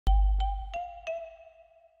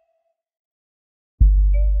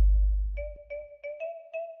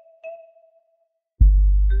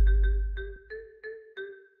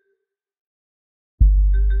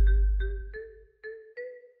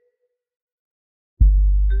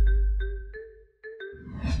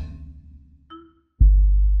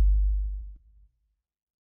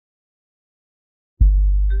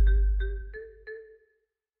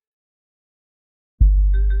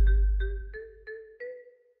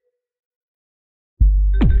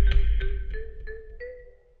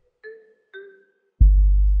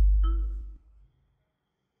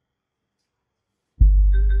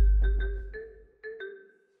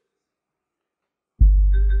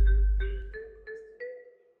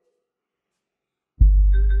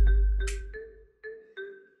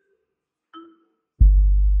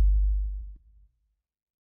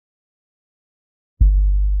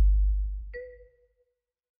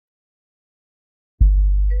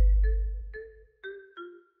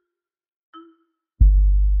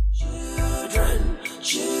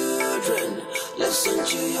Listen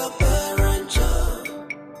to your parents.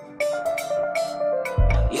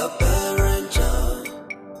 Your parents.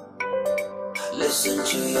 Listen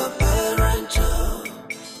to your parents.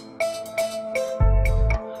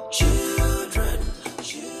 Children.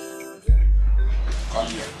 Come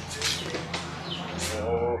here.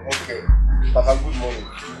 Oh, okay. Papa, good morning.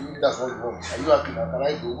 That's what you want. Are you happy now? Can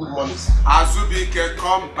I go? Good morning, sir. Zubby,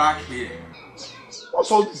 come back here.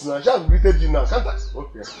 What's all this now? I just greeted you now, can't I?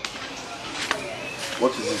 Okay.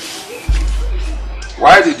 What is it?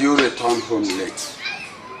 Why did you return home late?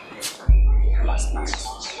 Last night.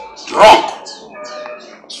 Drunk!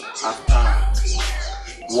 After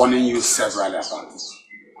warning you several about it.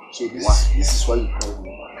 So this is why you called me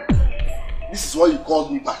back. This is why you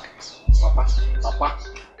called me back. Papa,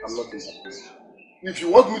 I'm not interested. If you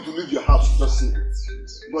want me to leave your house, just say it.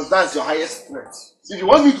 Because that's your highest threat. If you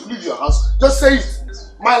want me to leave your house, just say it.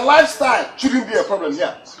 My lifestyle shouldn't be a problem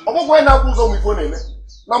here.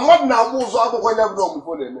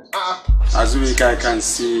 Zubby, I can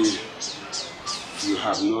see you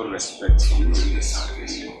have no respect for me in this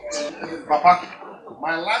house. Papa,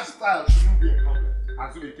 my lifestyle shouldn't be a problem.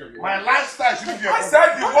 My lifestyle shouldn't be a problem. I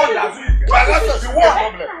said the word Zubby. My lifestyle should be a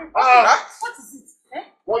problem. What is it? Eh?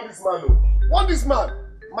 Want this man, no? Want this man?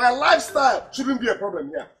 My lifestyle shouldn't be a problem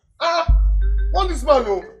here. Want this man,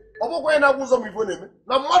 no? Now, does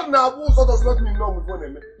not mean no.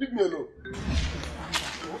 Leave me alone.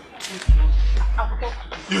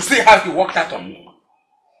 You see how he walked out on me?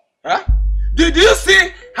 Huh? Did you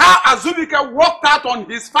see how Azubike walked out on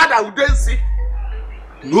his father who didn't see?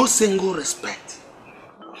 No single respect.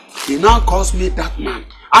 He now calls me that man.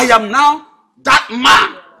 I am now that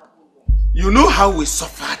man. You know how we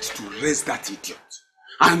suffered to raise that idiot.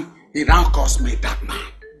 And he now calls me that man.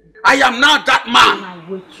 I am now that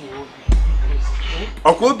man.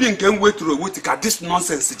 Obi can wait through this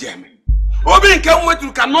nonsense, Jamie. Obi can wait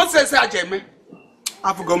through nonsense, Jamie.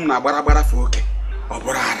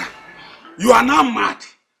 You are now mad.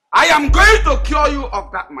 I am going to cure you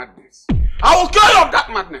of that madness. I will cure you of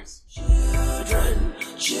that madness.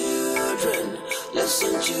 Children,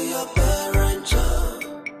 listen to your parents.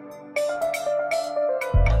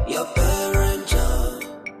 Your parents.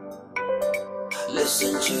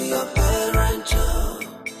 Listen to your parents.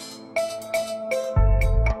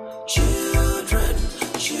 Children,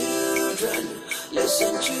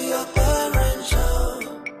 listen to your parents.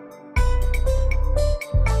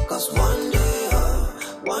 Cause one day.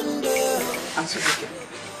 I'm so wicked.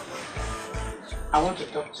 I want to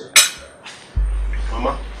talk to you.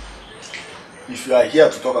 Mama, if you are here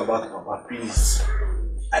to talk about Papa, please,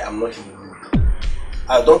 I am not in the mood.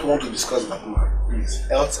 I don't want to discuss that man, please,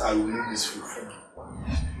 else I will leave this food for you.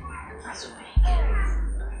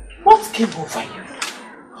 What came over you?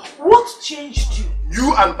 What changed you?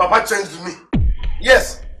 You and Papa changed me.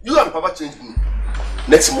 Yes, you and Papa changed me.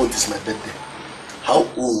 Next month is my birthday. How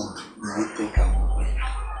old do you think I will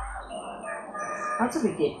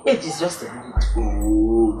be? Age is just a number.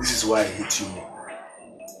 Oh, this is why I hate you more.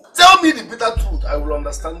 Tell me the bitter truth, I will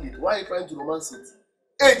understand it. Why are you trying to romance it?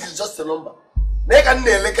 Age is just a number.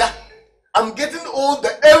 I'm getting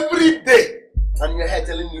older every day. And you're here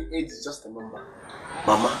telling me age is just a number.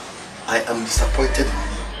 Mama, I am disappointed in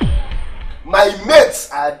you. My mates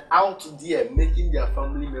are out there making their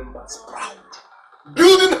family members proud.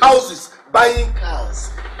 Building houses, buying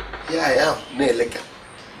cars. Here I am, Neleka.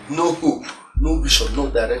 No hope, no vision, no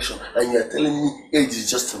direction. And you're telling me age is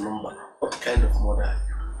just a number. What kind of mother are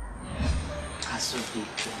you?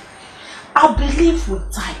 I believe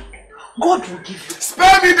with time, God will give you.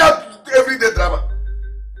 Spare me that everyday drama.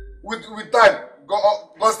 With time,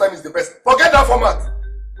 God's time is the best. Forget that format.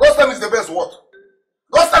 God's time is the best what?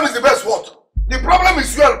 God's time is the best what? The problem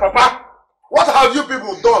is you and Papa. What have you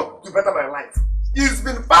people done to better my life? It's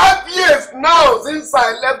been 5 years now since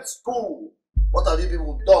I left school. What have you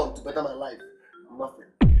people done to better my life?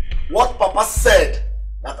 Nothing. What Papa said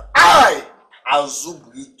that I,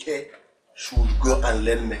 Azubike, should go and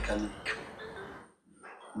learn mechanic.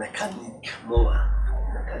 Mechanic.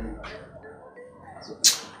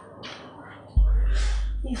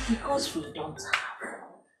 It's because we don't have.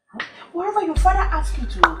 Wherever your father asked you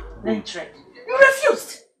to learn trade, you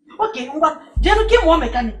refused. Okay, what? Jenu came one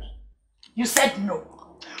mechanic. You said no.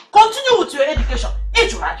 Continue with your education.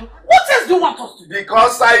 What else do you want us to do?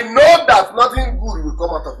 Because I know that nothing good will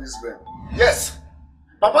come out of this brain. Yes.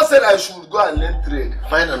 Papa said I should go and learn trade.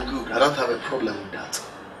 Fine and good. I don't have a problem with that.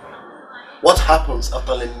 What happens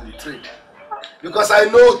after learning the trade? Because I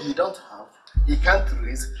know he don't have, he can't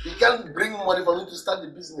raise, he can't bring money for me to start the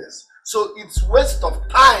business. So it's waste of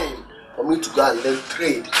time for me to go and learn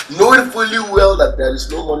trade, knowing fully well that there is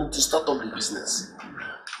no money to start up the business.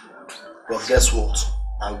 But guess what?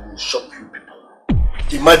 I will shock you people.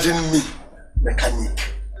 Imagine me, mechanic.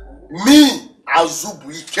 Me,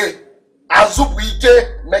 Zubby,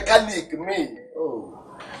 mechanic, me.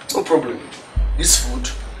 Oh, no problem. This food,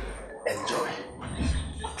 enjoy.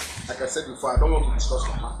 Like I said before, I don't want to discuss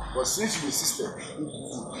it. But since you insisted,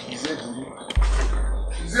 is it you?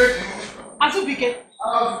 Is it you? Zubby.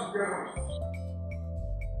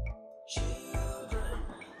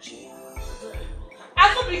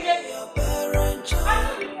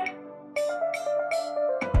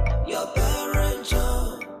 Your parents,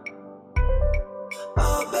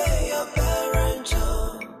 obey your parents.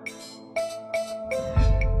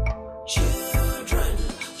 Children,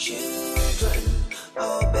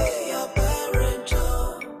 obey your parents.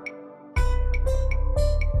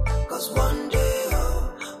 'Cause one day,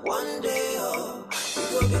 you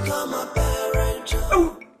will become a parent.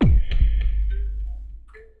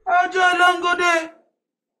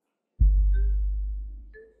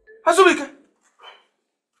 Zubby.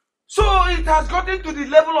 So it has gotten to the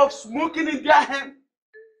level of smoking in their hand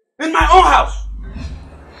in my own house.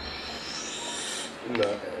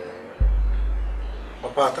 No,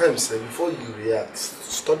 Papa, at times before you react,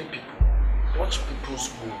 study people, watch people's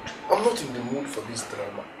mood. I'm not in the mood for this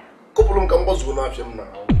drama.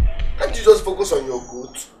 Can't you just focus on your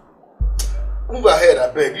good? Move ahead, I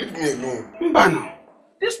beg. Leave me alone. Mbana,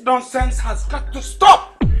 this nonsense has got to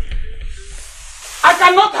stop. I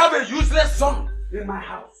cannot have a useless son in my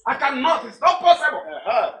house. I cannot. It's not possible.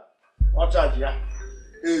 Watch out, yeah.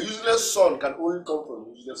 A useless son can only come from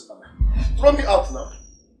a useless father. Throw me out now.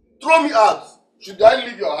 Throw me out. Should I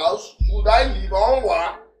leave your house? Should I leave?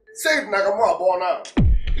 Say it Nagamua born now.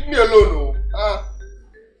 Leave me alone, no.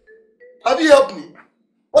 Have you helped me?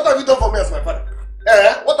 What have you done for me as my father?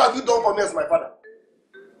 What have you done for me as my father?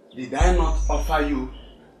 Did I not offer you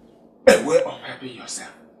a way of helping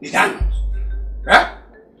yourself? Did I not?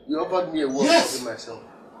 You offered me a way of helping myself,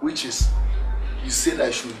 which is, you said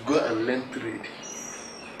I should go and learn trade.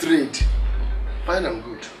 Trade. Fine and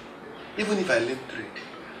good. Even if I learn trade,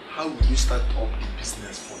 how will you start up the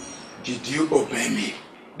business for me? Did you obey me?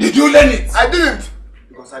 Did you learn it? I didn't.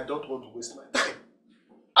 Because I don't want to waste my time.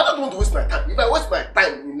 I don't want to waste my time. If I waste my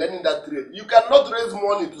time in learning that trade, you cannot raise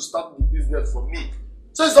money to start the business for me.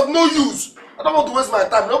 So it's of no use. I don't want to waste my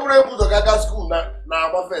time. Nobody put a gaga school now.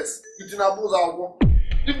 I'm first.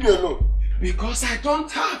 Leave me alone. Because I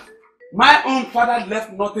don't have. My own father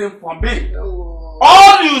left nothing for me.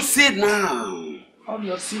 All you see now, all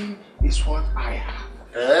you see is what I have.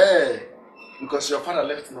 Hey, because your father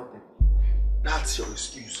left nothing. That's your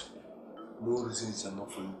excuse. No reason is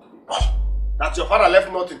enough for you to be poor. That your father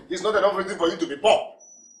left nothing. It's not enough reason for you to be poor.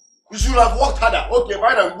 You should have worked harder. Okay,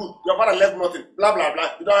 fine and good. Your father left nothing. Blah, blah, blah.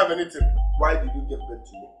 You don't have anything. Why did you give birth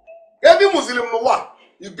to me? Every Muslim,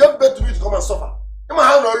 you gave birth to me to come and suffer. By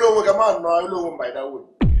that way.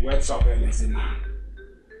 Words of a lazy man.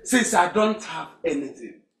 Since I don't have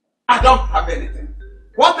anything,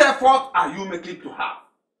 what effort are you making to have?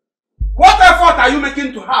 What effort are you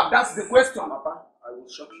making to have? That's the question. Papa, I will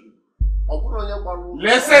shock you.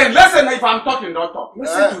 Listen, if I'm talking, don't talk.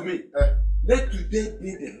 Listen to me. Let today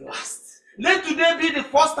be the last. Let today be the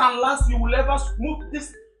first and last you will ever smoke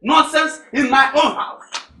this nonsense in my own house.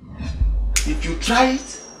 If you try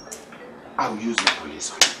it, I will use the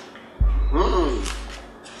police on you.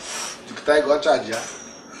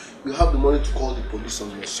 You have the money to call the police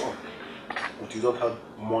on your son, but you don't have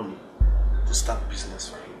money to start business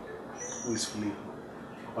for him. Who is me?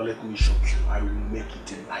 But let me shock you. I will make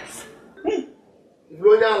it in life.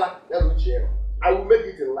 I will make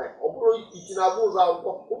it in life.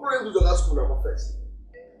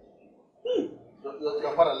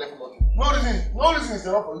 Your father left nothing. No reason is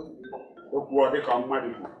enough for you to be born.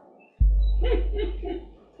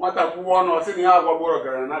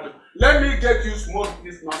 Let me get you smoke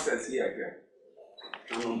this nonsense here again.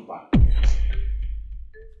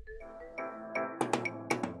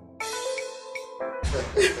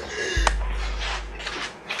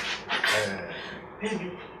 Baby,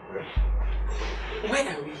 where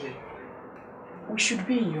are we here? We should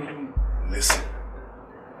be in your room. Listen,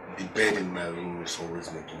 the bed in my room is always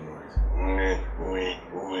making noise.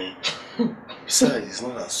 Besides, it's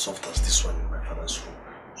not as soft as this one in my father's room.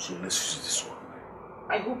 So let's use this one.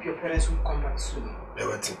 I hope your parents will come back soon.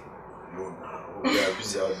 Everything. No, now. They are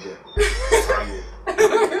busy out there.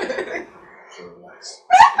 So relax.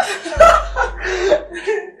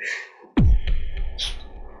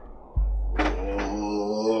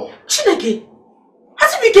 Chineke!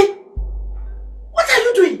 Azubike! What are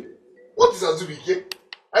you doing? What is Azubike?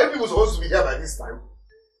 Are you people supposed to be here by this time?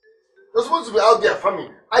 They're supposed to be out there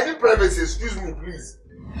farming. I need privacy, excuse me, please.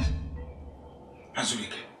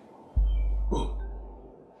 Azubike. Oh.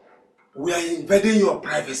 We are invading your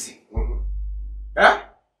privacy. Eh?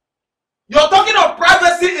 You're talking of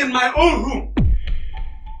privacy in my own room.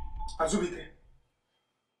 Azubike.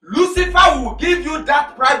 Lucifer will give you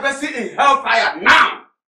that privacy in hellfire now.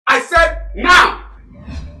 I said now.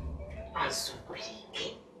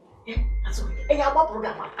 Azubike. Azubike. Hey, I'm not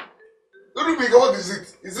program. Azubike, what is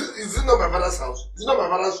it? Is it not my father's house? Is it not my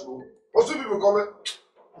father's room? Or some people coming?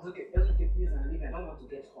 Okay, please, and leave. I don't want to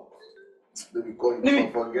get hot. Let me call you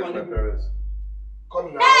and forget my parents.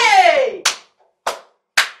 Come now. Hey!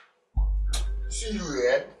 See you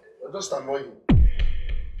here. I'll just annoy you.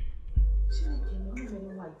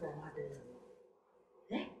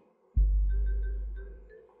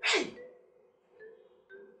 Hey!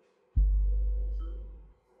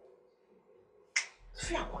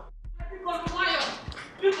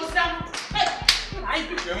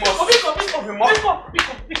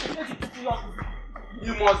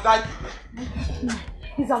 You must die.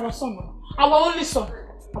 He's our son. Our only son.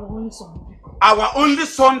 Our only son. Our only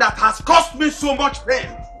son that has caused me so much pain.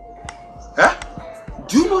 Eh?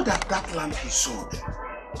 Do you know that that land he sold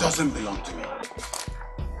doesn't belong to me?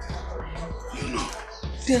 You know.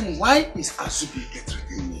 Then why is Azubike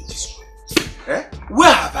treating me this way? Eh?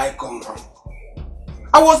 Where have I gone wrong?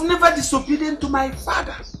 I was never disobedient to my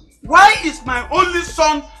father. Why is my only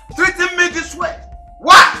son treating me this way?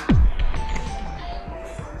 Why?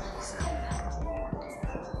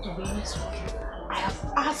 To be honest with you, I have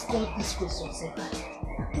asked God this question several times,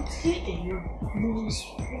 but he alone knows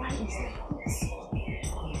why it's like this.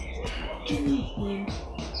 Killing him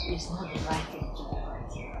is not the right thing to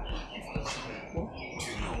do.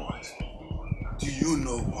 Do you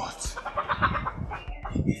know what?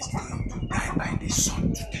 He is going to die by the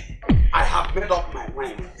sun today. I have made up my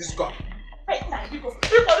mind. He's gone. Hey, people,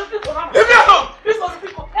 leave me alone! People,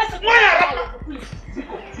 let's go. Please, do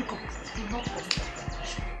not commit.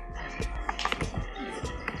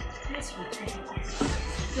 Let's return.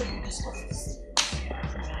 Then we'll discuss this.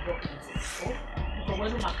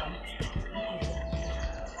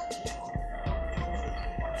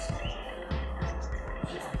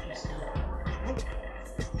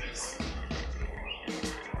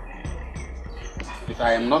 If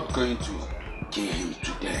I am not going to kill him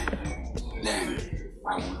today, then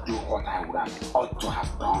I will do what I would have ought to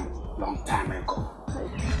have done long time ago.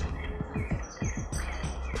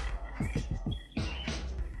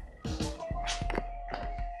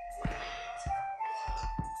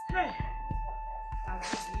 Hey.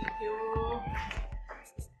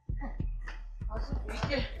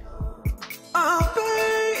 I'll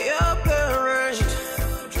pay your parent.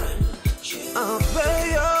 I'll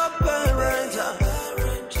pay your parent.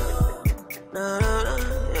 Na na na,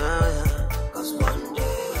 yeah. 'Cause one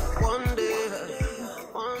day.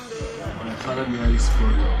 My father nearly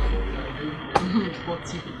spoiled it. But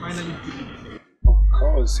he finally did it. Of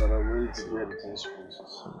course, and I'm ready to hear the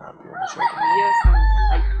consequences. Yes,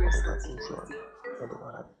 I pressed that in short.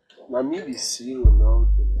 Now, me be serious now.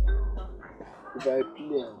 If I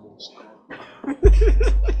play, I must stop.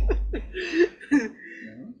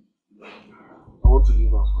 I want to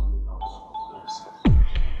leave our family house. Yes.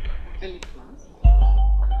 Any plans?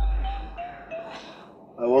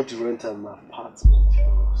 I want to rent an apartment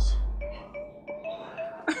for us.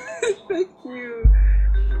 Thank you.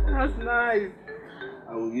 That's nice.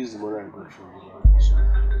 I will use the money I got from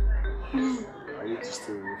you. I need to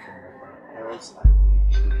stay away from my family. Else I will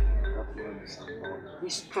be killed. That one is annoying. Be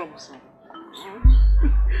strong, son.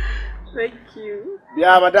 Thank you.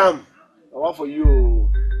 Yeah, madam. I want for you.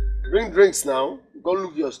 Bring drinks now. Go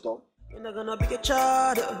look your stuff. You're not gonna be a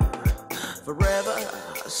child forever.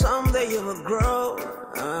 Someday you will grow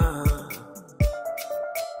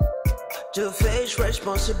to face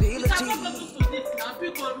responsibility.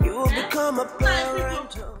 You will become a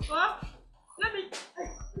parent. Let me.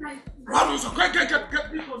 Get up!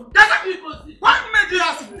 What made you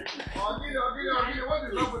ask me? Ogini, what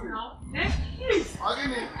is happening? Please.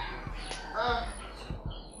 Ogini,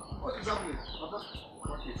 what is happening?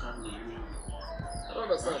 What is happening? I don't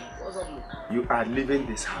understand. What's happening? You are leaving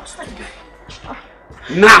this house today.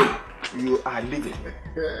 Now! You are leaving.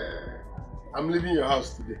 I'm leaving your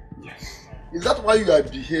house today. Yes. Is that why you are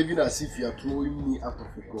behaving as if you are throwing me out of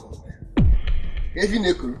your car? Even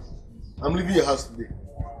Neko, I'm leaving your house today.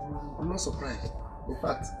 I'm not surprised. In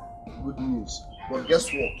fact, good news. But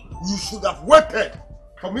guess what? You should have waited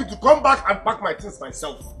for me to come back and pack my things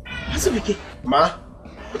myself. Azubike, Ma?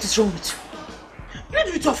 what is wrong with you?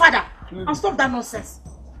 Plead with your father and stop that nonsense.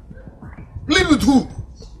 Plead with who?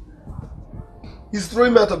 He's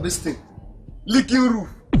throwing me out of this thing. Leaking roof.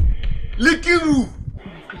 Leaking roof.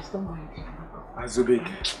 Please don't mind.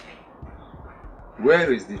 Azubike,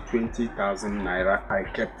 where is the 20,000 naira I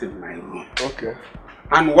kept in my room? Okay.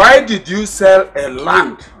 And why did you sell a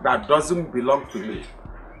land that doesn't belong to me?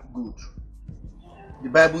 Good. The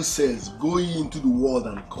Bible says, go ye into the world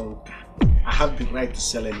and conquer. I have the right to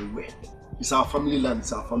sell anywhere. It's our family land,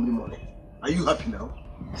 it's our family money. Are you happy now?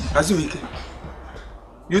 Azubike,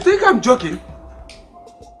 you think I'm joking?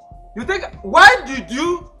 You think, why did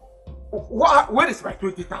you, where is my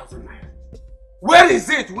 20,000 naira? Where is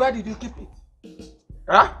it? Where did you keep it?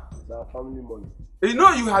 Huh? It's our family money. You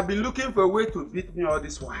know you have been looking for a way to beat me all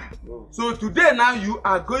this while. No. So today now you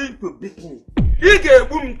are going to beat me. Where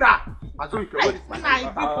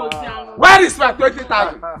is my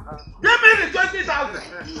 20,000? Give me the 20,000.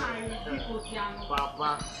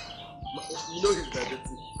 Papa, you know he's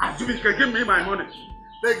diabetic. Azubike, give me my money.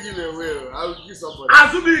 Take him away. I will give somebody.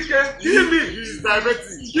 Azubike, give me. He's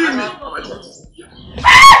diabetic. Give me.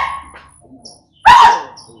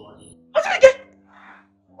 Azubike!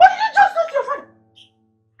 What did you just do to your father?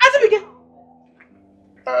 Azubike!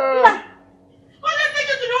 Let's take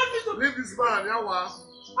you to the hospital. Leave this man, Yawa.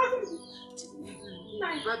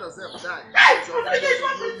 Azubike! Let yourself die. Hey! Azubike is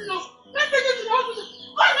not pleasing us. Let's take you to the hospital.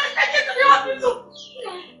 Come, let's take you to the hospital.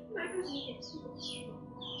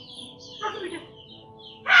 Azubike!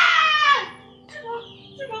 Hey!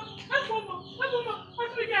 Chima, let's go, Mom.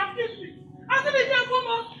 Azubike, I've kissed me. Azubike, come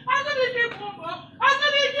on. Azubike, come on.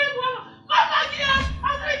 Azubike, come on. Come back here.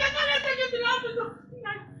 Azubike, come, let's take you to the hospital.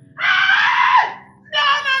 Hey! No,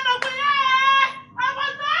 wait. I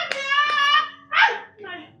was not here.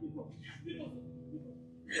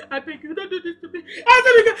 I beg you, don't do this to me.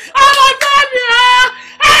 Azubike, I was not here.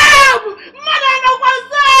 Help! Mother, no one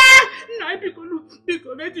say. No, because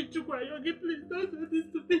let it to cry. Okay, please don't do this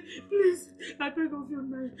to me. Please, I beg of you,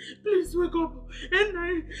 Nai. Please wake up. And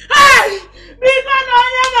Nai. Hey! Because I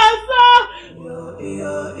am a son.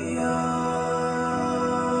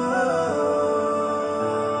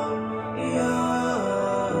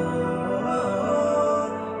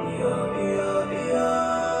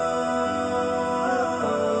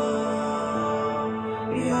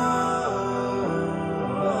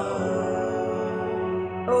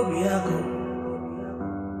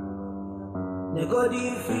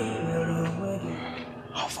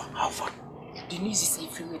 How far? The news is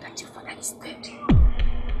everywhere that your father is dead.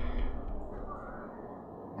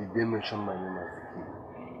 Did they mention my name as the king?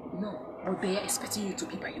 No, but they are expecting you to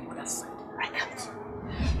be by your mother's side. I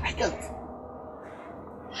can't.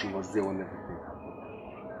 She was there when everything happened.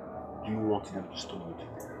 Do you want them to stop me?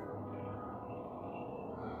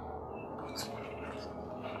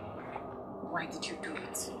 Why did you do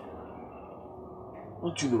it?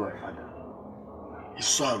 Don't you know my father? He's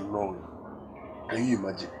so annoying. Can you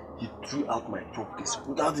imagine? He threw out my properties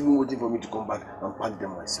without even waiting for me to come back and pack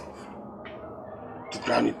them myself. To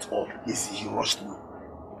crown it all, he rushed me.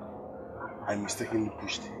 I mistakenly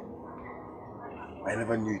pushed him. I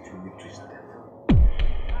never knew it would lead to his death.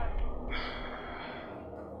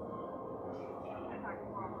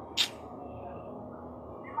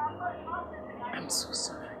 I'm so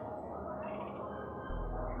sorry.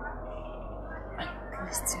 At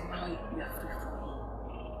least now you are free from me.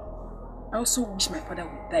 I also wish my father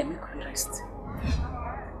would die, make me rest.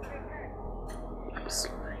 I'm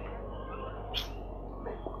sorry.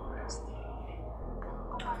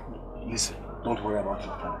 Listen, don't worry about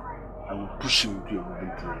your father. I will push him into a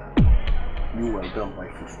wooden train. Meanwhile, go and buy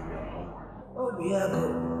food for me.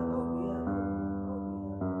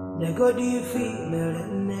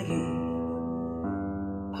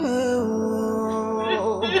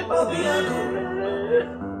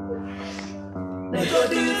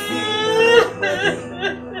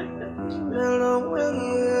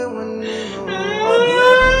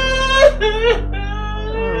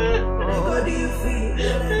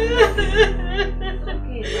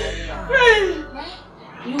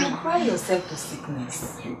 You will cry yourself to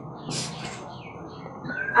sickness.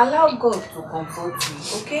 Allow God to comfort you,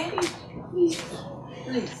 okay? Please.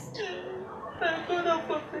 Thank God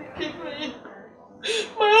for forgiving me.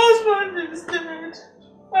 My husband is dead,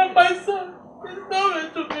 and my son is nowhere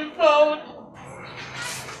to be found.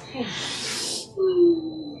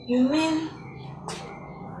 You mean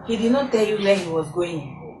he did not tell you where he was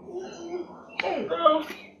going? No,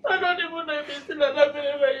 I don't even know if he's still alive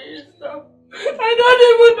wherever he is now. I don't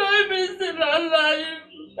even know if he's still alive.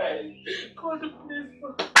 God, please.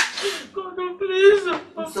 God, please.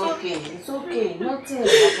 It's okay. Nothing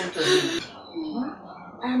will happen to him.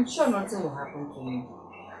 I'm sure nothing will happen to him.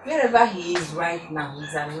 Wherever he is right now,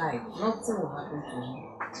 he's alive. Nothing will happen to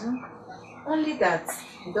him. Only that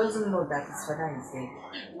he doesn't know that his father is dead.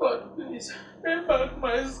 God, please, bring back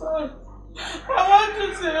my son. I want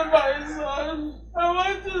to see my son. I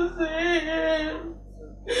want to see him.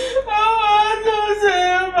 I want to see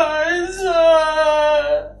my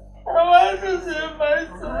son. I want to see my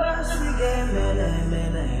son.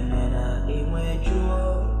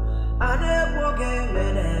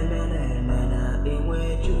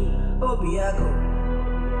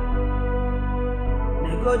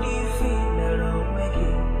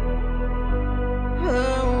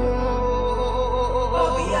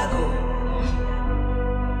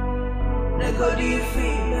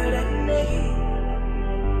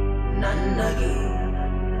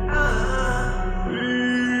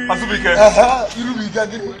 Azubike.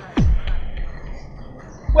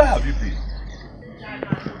 Where have you been?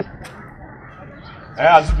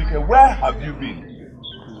 Azubike, where have you been?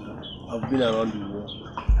 I've been around the world.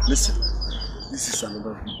 Listen, this is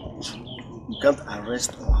another village. You can't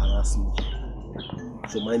arrest or harass me.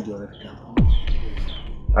 So mind your red cap.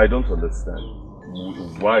 I don't understand.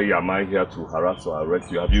 Why am I here to harass or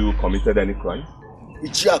arrest you? Have you committed any crime?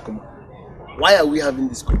 Ichiakum, why are we having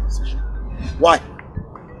this conversation? Why?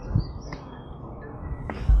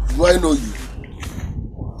 Do I know you?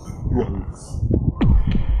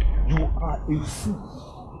 You are a fool.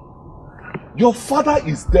 Your father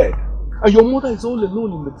is dead and your mother is all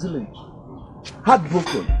alone in the village.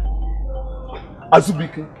 Heartbroken.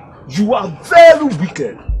 Azubike, you are very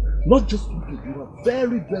wicked. Not just wicked, you are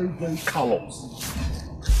very, very, very callous.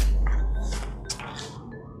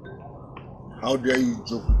 How dare you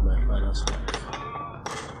joke with my father's wife?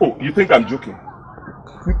 Oh, you think I'm joking?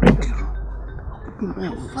 You think I'm joking?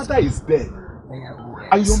 Your father is dead.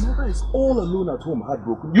 And your mother is all alone at home,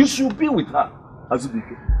 heartbroken. You should be with her,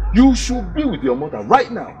 Azubike. You should be with your mother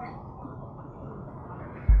right now.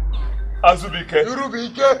 Azubike.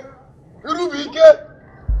 Irubike! Irubike!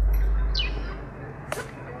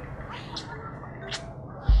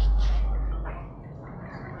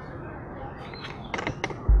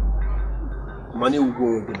 Money will go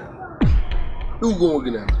on again. You will go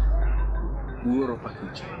again. Zero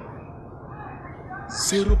package.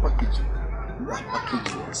 Zero package. You are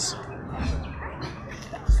packageless.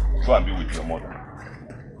 Go and be with your mother.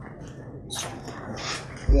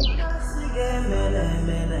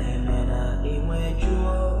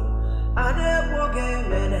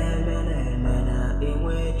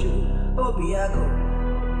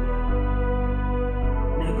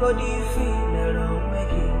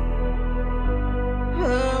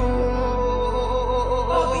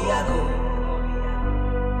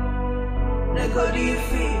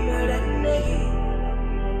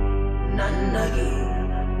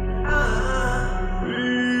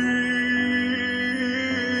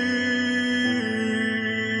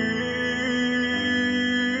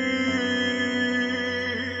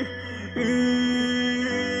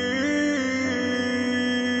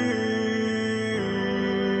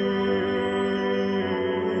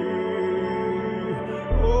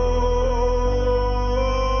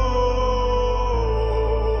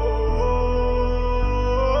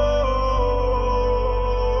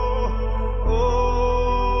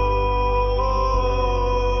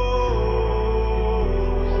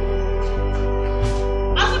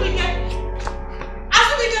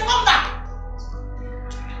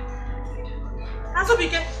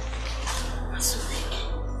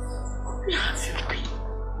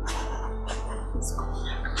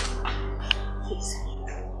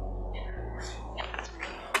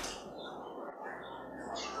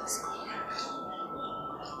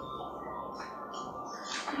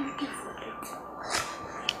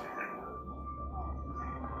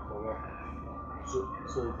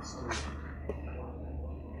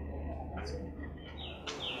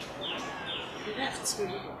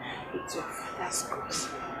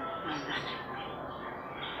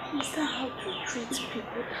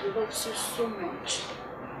 So much.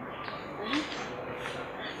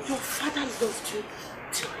 Your father loved you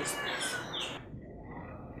till his death.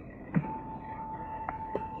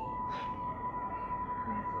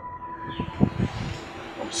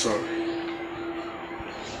 I'm sorry.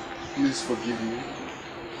 Please forgive me.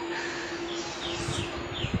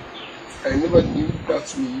 I never knew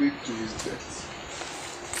that will lead to his death.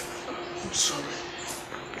 I'm sorry.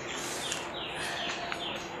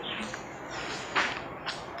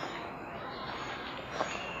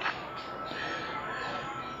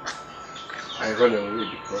 I ran away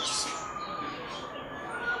because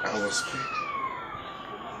I was scared.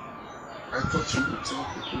 I thought you would tell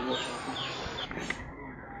people what happened.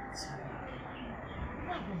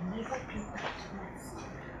 I will never do that once.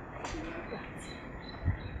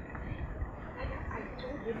 I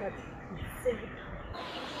told him that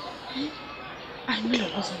I know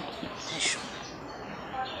it wasn't intentional.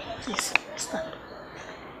 Please, stand.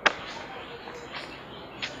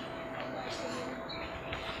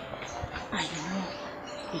 I know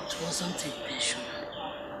it wasn't intentional.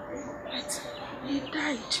 But he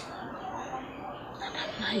died. And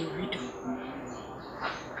I'm now a widow.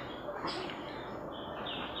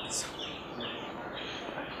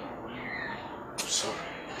 Sorry.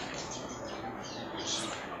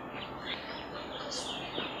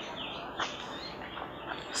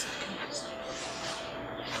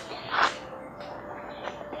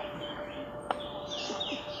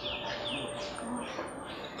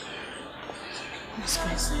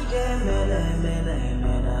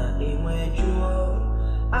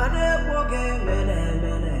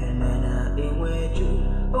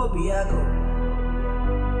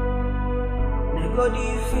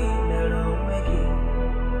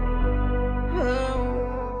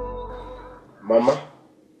 Mama,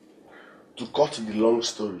 to cut the long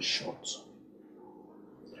story short,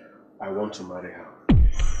 I want to marry her.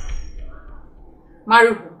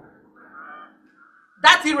 Marry who?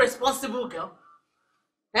 That irresponsible girl?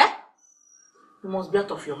 Eh? You must be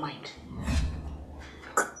out of your mind.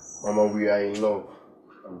 Mama, we are in love,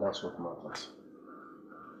 and that's what matters.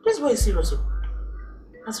 This boy is serious.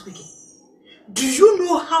 That's speaking. Do you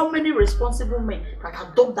know how many responsible men that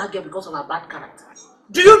have dumped that girl because of her bad character?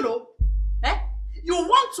 Do you know? Eh? You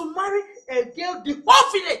want to marry a girl the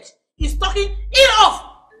whole village is talking ill of?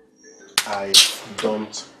 I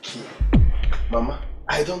don't care. Mama,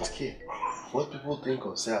 I don't care what people think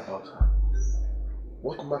or say about her.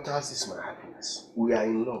 What matters is my happiness. We are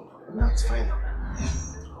in love, and that's fine.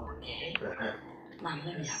 Okay. Now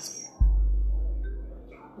let me ask you.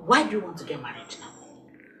 Why do you want to get married now?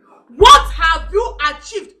 What have you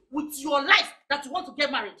achieved with your life that you want to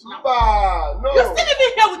get married now? Mba, no. You're still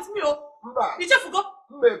living here with me, oh? Mba. You just forgot?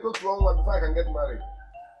 Mba, go to one before I can get married.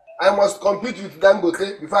 I must compete with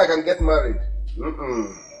Dangote before I can get married.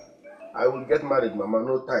 I will get married, Mama.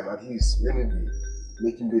 No time, at least. Let me be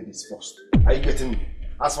making babies first. Are you getting me?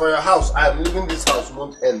 As for your house, I am leaving this house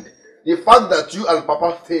won't end. The fact that you and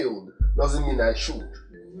Papa failed doesn't mean I should.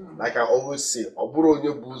 Like I always say, Oburo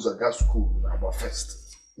onye buzo ga school about first.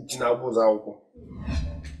 Azubike,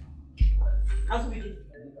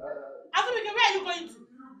 where are you going to?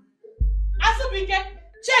 Azubike,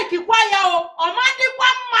 check Ikwaya o. Omandi kwa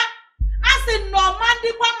mma. I said no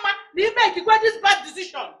omandi kwa mma. You make this bad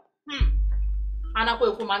decision. Anako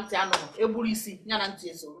ekumanti ano. Eburisi nyana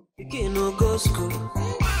ntieso. You no go school.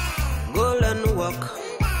 Go learn work.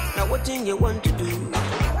 Now what thing you want to do?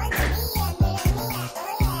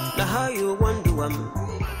 Now how you want to do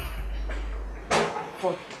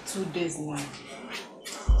For 2 days now,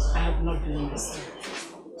 I have not been in the city.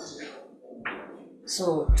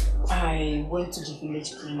 So I went to the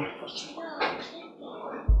village clinic for check.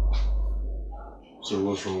 So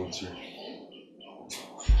what's wrong with you?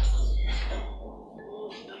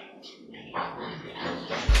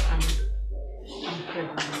 I'm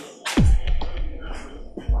pregnant.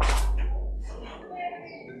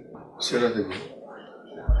 Say that again.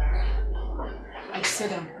 I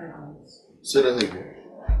said I'm pregnant. Say that again.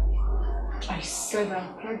 I said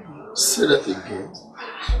I'm pregnant. Say that again.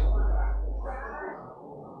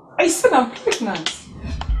 I said I'm pregnant.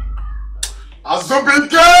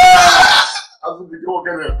 Azubike! Azubike, what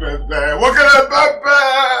can I baby?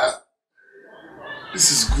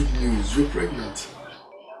 This is good news. You're pregnant.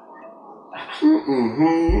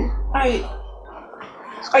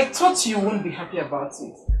 I thought you wouldn't be happy about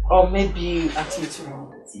it. Or maybe you asked me to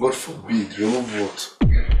remove it. God forbid, remove what?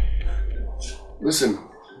 Listen,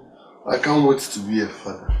 I can't wait to be a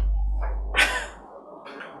father.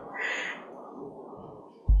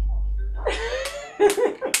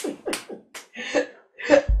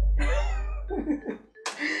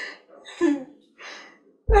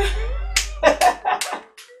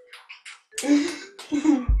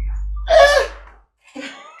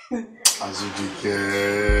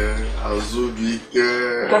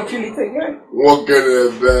 Azubike. Don't feel it again. What can a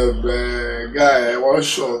baby? Guy, one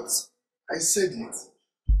shot. I said it.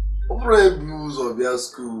 Over blues of your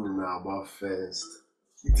school now about first.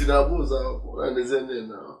 It's in a booze and is in there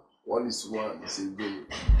now. 1 is 1, it's a go.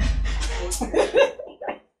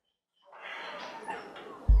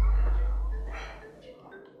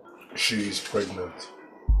 She is pregnant.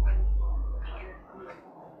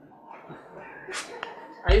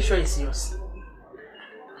 Are you sure it's yours?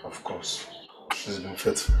 Of course. She's been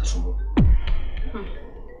faithful to me.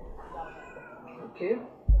 Okay.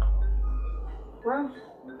 Well,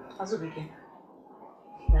 Azubike,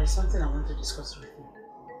 there is something I want to discuss with you.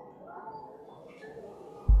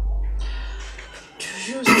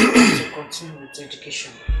 continue with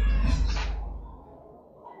education.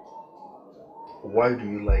 Why do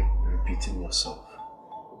you like repeating yourself?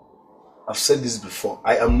 I've said this before.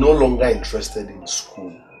 I am no longer interested in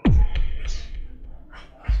school.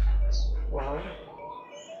 Well,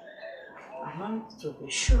 I want to be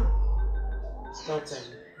sure that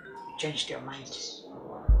you changed your mind.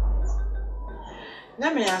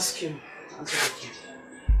 Let me ask you, Zubby,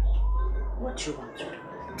 what you want to do?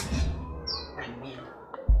 I mean,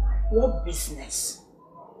 what business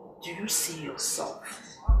do you see yourself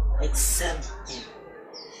excelling in?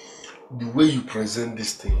 The way you present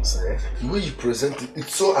these things, the way you present it,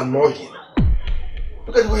 it's so annoying.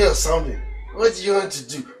 Look at the way you're sounding. What do you want to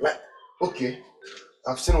do? Like, okay,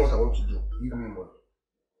 I've seen what I want to do. Give me money.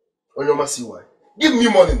 Onyoma, see why? Give me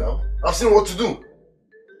money now. I've seen what to do.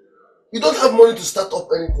 You don't have money to start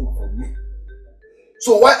up anything for me.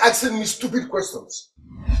 So why asking me stupid questions?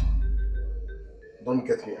 Don't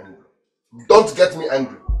get me angry. Don't get me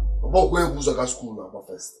angry. About going to school now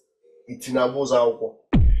first. It's in a boza.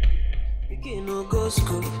 You know, go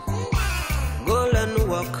school, go learn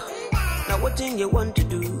work. Now what thing you want to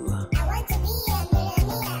do? I want to be a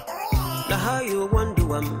millionaire. Now how you want to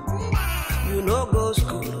you know, go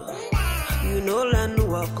school, you know, learn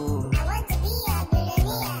work. I want to be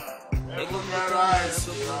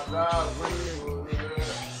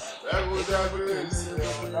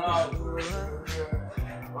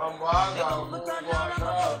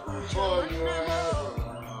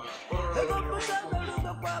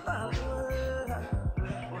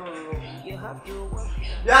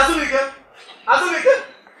Azubike!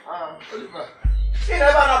 Oliver. You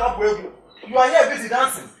never know about Pueblo. You are here busy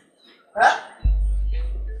dancing. Huh?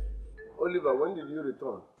 Oliver, when did you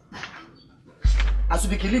return?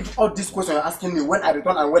 Azubike, leave all these questions you're asking me when I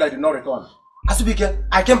return and when I did not return. Azubike,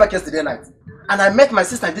 I came back yesterday night and I met my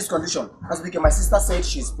sister in this condition. Azubike, my sister said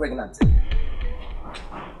she's pregnant.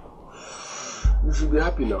 You should be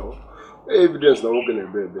happy now. Evidence now, we're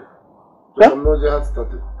baby. But I'm not just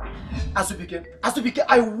started. Azubike,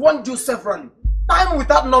 I warned you severally, time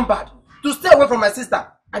without number, to stay away from my sister,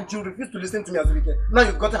 and you refuse to listen to me, Azubike. Now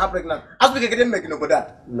you've gotten her pregnant. Azubike didn't make no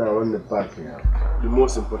that. Now, on the path here, the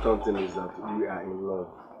most important thing is that we are in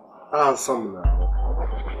love. Some now.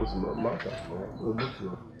 It's not matter.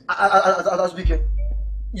 Azubike,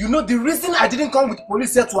 you know the reason I didn't come with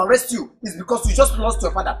police here to arrest you is because you just lost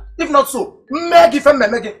your father. If not so,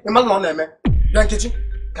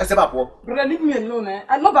 Brother, leave me alone, eh?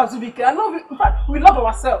 I love Azubike. I love it. In fact, we love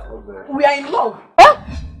ourselves. Okay. We are in love. Huh?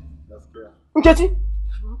 That's clear. Nkechi,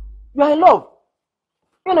 you are in love.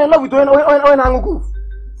 You're in love with Oyenangu.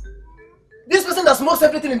 This person that smokes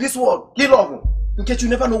everything in this world, he love him. Nkechi, you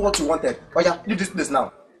never know what you wanted. Oh yeah, leave this place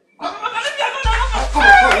now. Come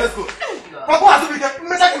on, let's go.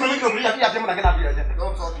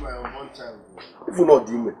 Don't talk to my own child. If you not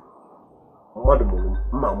doing it,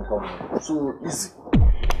 so easy.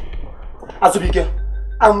 Azubike,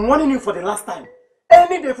 I'm warning you for the last time.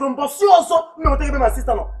 Any day from Bossy also, me will take my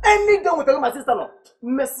sister no. Any day will take my sister no.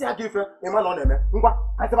 Messi I give her, man on them. What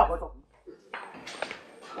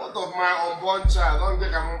of my unborn child? Don't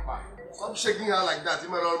take a mumpa. Stop shaking her like that.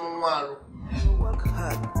 You work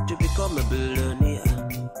hard to become a billionaire.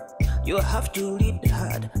 You have to read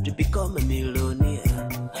hard to become a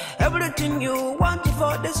millionaire. Everything you want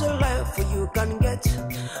for this life you can get,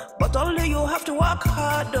 but only you have to work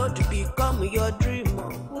harder to become your dream.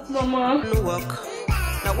 What's my mom? Work.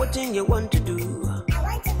 Now what thing you want to do? I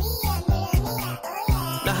want to be a millionaire.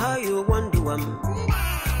 Now how you want to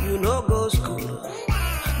you know, go school,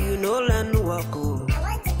 you know, learn work. I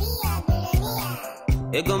want to be a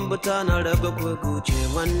millionaire. Egombutana lego kwe kuche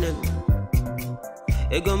wanem.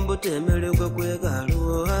 Egombute melego kwe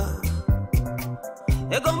galuha.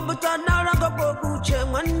 Egombutana lego kwe kuche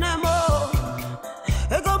wanemo.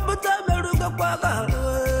 Egombute melego kwe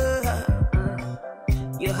galuha.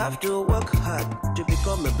 You have to work hard to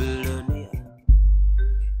become a billionaire.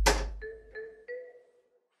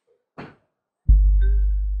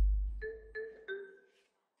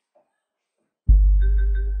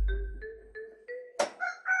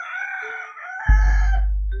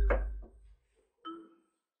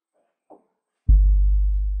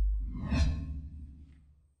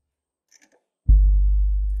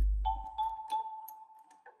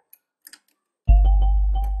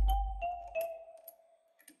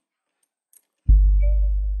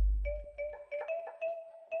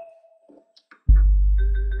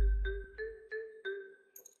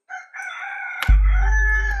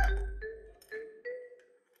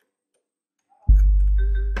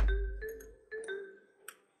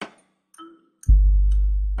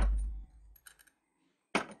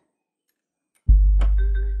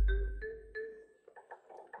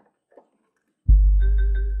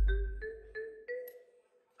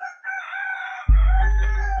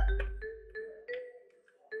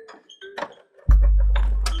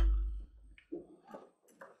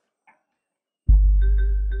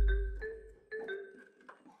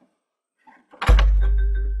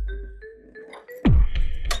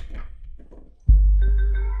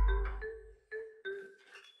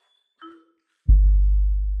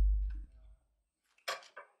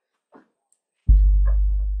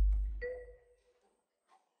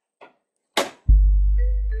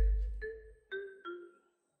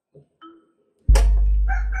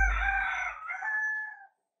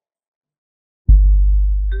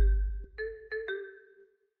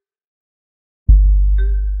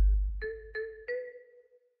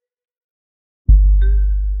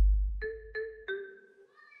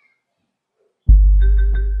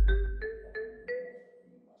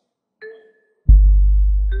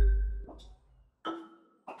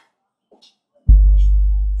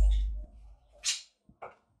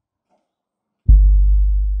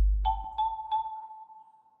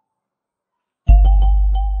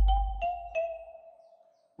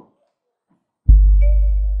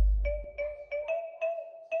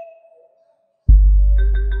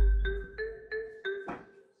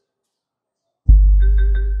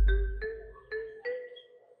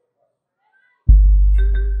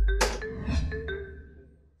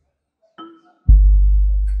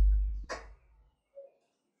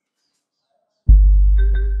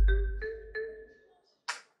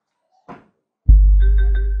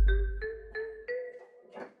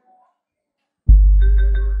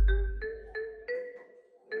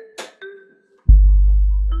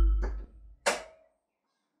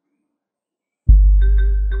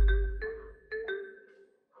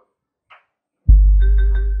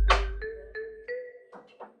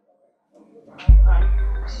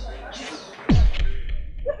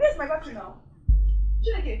 my battery now.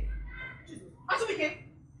 Chineke. Azubike.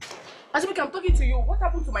 Azubike, I'm talking to you. What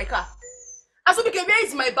happened to my car? Azubike, where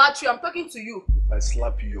is my battery? I'm talking to you. If I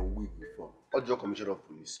slap you, your wig before. Audio Commissioner of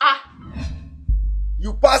Police. Ah.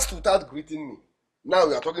 You passed without greeting me. Now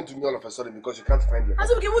you are talking to me all of a sudden because you can't find your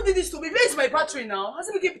battery. Azubike, who did this to me? Where is my battery now?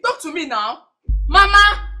 Azubike, talk to me now.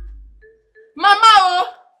 Mama! Mama, oh!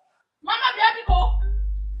 Mama, Biabiko!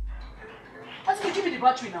 Azubike, give me the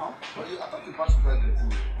battery now. I thought you passed without greeting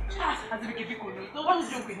me. Azubike, Biko, no one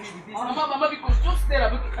joke with me with this. Mama, because just tell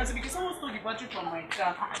her, Azubike, someone stole the battery from my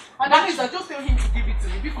car. And that is, I just tell him to give it to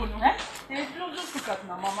me. Biko, no? Just look at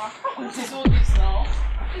now, Mama. What is all this now?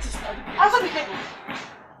 This is Azubike.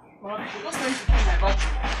 Mama, Biko, just tell him to give my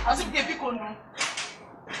battery. Azubike, Biko, no.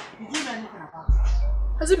 Did you know anything about it?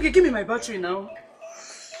 Azubike, give me my battery now.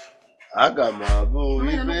 Aga m abụ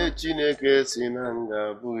ibe Chineke si na nga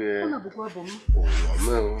abụghị ụwa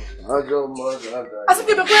mee ajọ mmadụ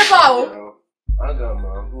Azubike bekwa ebe ahụ. Aga m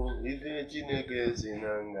abụ ibe Chineke si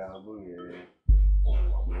na nga abụghị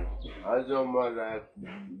ajọ mmadụ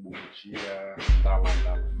gbochi ya dawa.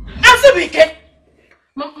 Azubike!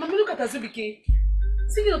 Mama, look at Azubike.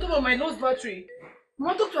 Singing on top of my lost battery.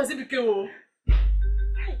 Mama, talk to Azubike, oh.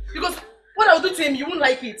 Because what I will do to him, you won't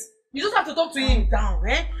like it. You just have to talk to him. Down,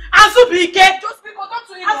 eh? Azubike! Just speak or talk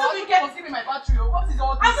to him. Azubike! Azubike, give me my battery. What is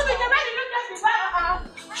all this? Azubike, where did you get me back?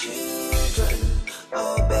 Children,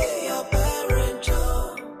 obey your parents.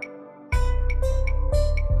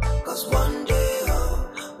 Cause one day,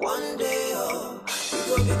 you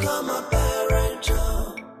will become a parent.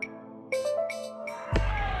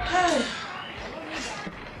 Hey!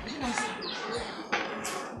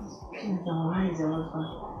 Where is your husband?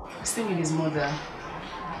 Still with his mother.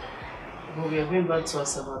 But we are going back to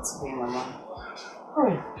us about today, Mama.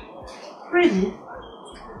 Oh, really?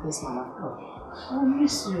 Yes, Mama. Oh, I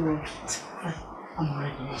miss you. I'm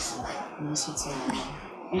already missing you. I miss you too, Mama.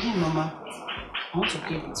 Again, Mama, I want to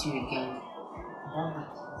play with you again.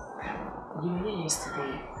 You were here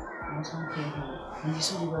yesterday. My husband came home and you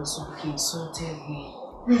saw the way Zubby insulted me.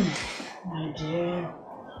 My dear,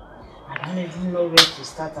 I don't even know where to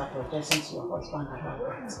start apologizing to your husband about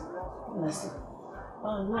that. Honestly.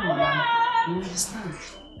 Oh, no, Mama. You understand?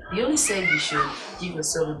 He only said you should give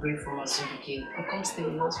yourself a break from us, Zubby, and come stay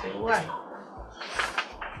with us for a while.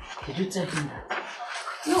 Did you tell him that?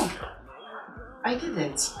 No, I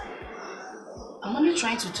didn't. I'm only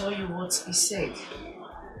trying to tell you what he said.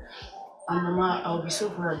 And Mama, I'll be so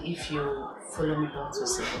glad if you follow me back to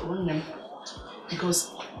say because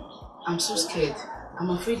I'm so scared. I'm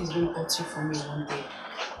afraid he's going to hurt you for me one day.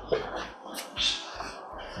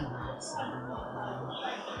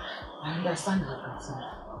 I understand your concern.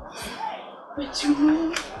 But you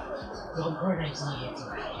know, your brother is not yet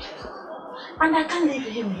married. And I can't leave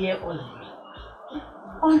him here all alone.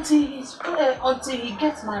 Until he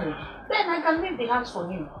gets married. Then I can leave the house for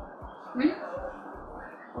him.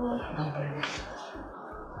 Oh, don't worry.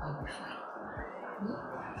 I'll be fine.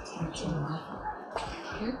 Thank you, Mama.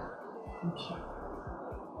 Thank you.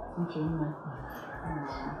 Thank you, Mama.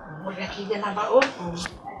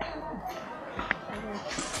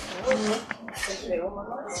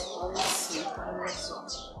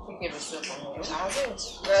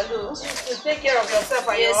 Take care of yourself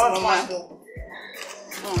and your husband.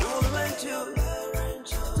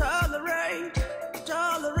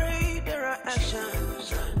 Tolerate their actions.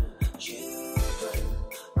 Children,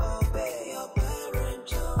 obey your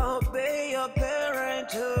parents. Obey your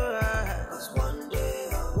parents. Cause one day.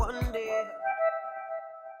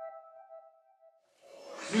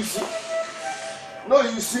 You see? No,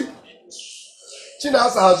 you see?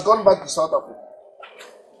 Chinasa has gone back to South Africa.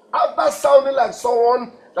 After sounding like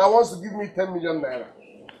someone that wants to give me 10 million naira,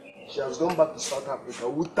 she has gone back to South Africa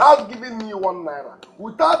without giving me 1 naira,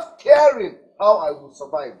 without caring how I will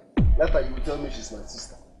survive. Later, you will tell me she's my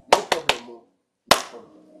sister. No problem, no. No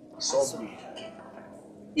problem. It's all good.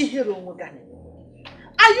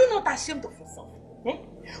 Are you not ashamed of yourself? Eh?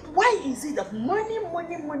 Why is it that money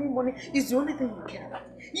is the only thing you care about?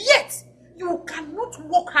 Yet, you cannot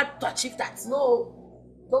work hard to achieve that. No,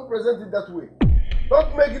 don't present it that way.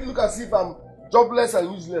 Don't make it look as if I'm jobless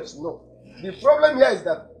and useless. No. The problem here is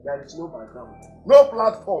that there is no background, no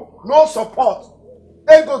platform, no support.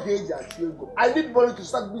 I need money to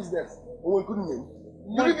start business. You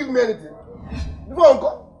didn't give me anything.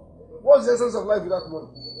 What's the essence of life without money?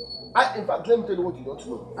 In fact, let me tell you what you don't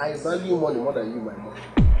know. I value money more than you, my mom.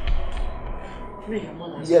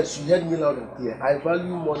 Yes, you heard me loud and clear. I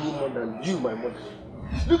value money more than you, my mother.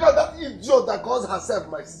 Look at that idiot that calls herself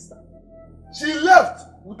my sister. She left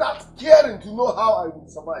without caring to know how I would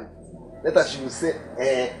survive. Later she will say,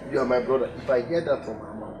 you are my brother. If I hear that from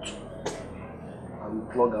her mouth, will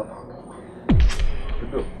plug out our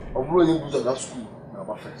book. I'm going to that school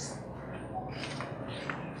now first.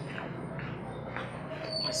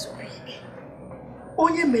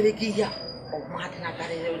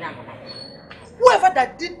 Whoever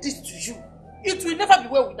that did this to you, it will never be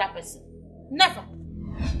well with that person. Never.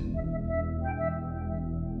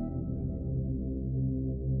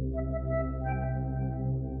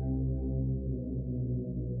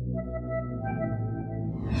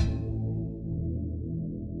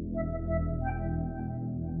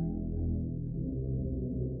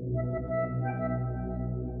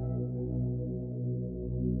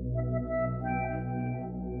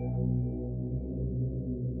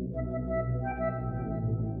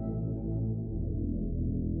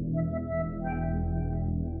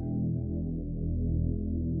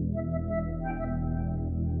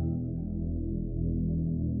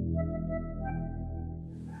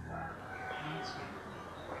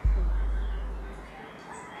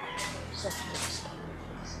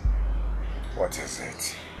 What is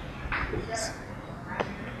it? Please.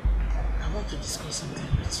 I want to discuss something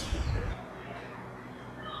with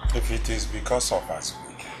you. If it is because of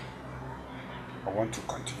Azubike, I want to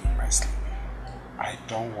continue my sleep. I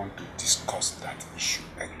don't want to discuss that issue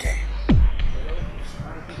again.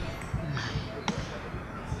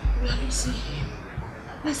 We are losing him.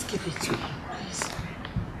 Let's give it to him, please.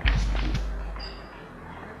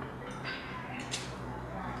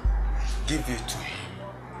 Give it to him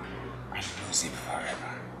and lose him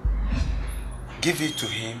forever. Give it to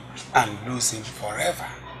him and lose him forever.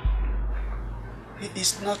 He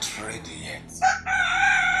is not ready yet.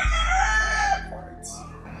 For it.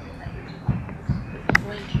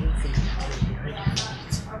 When do you think that will be ready for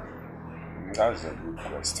it? That's a good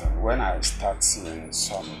question. When I start seeing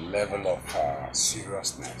some level of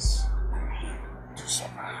seriousness in him to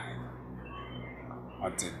survive.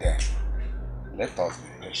 Until then, let us be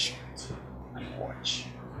patient and watch.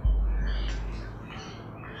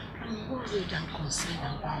 I'm worried and concerned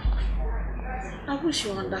about you. I wish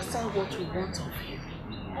you understand what we want of you.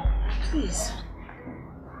 Please.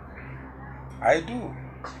 I do.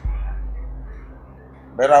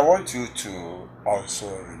 But I want you to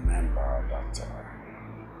also remember that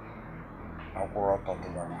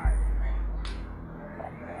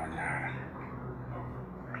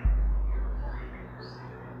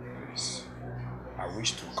please, I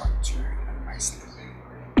wish to continue in my sleep.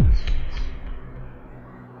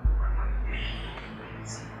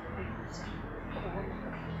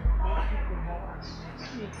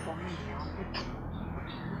 For me,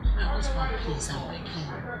 my husband, please, I'm begging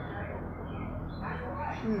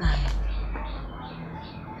you. Nine.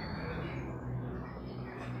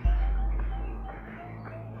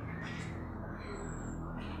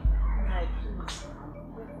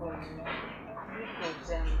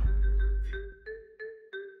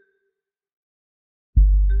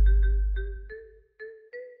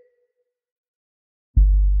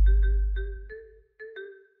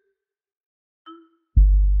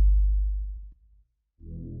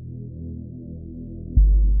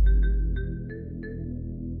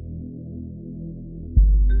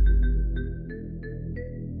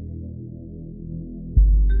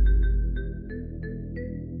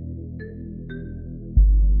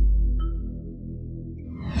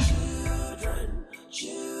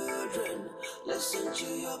 Listen to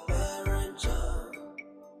your parents,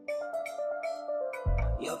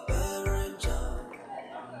 your parents.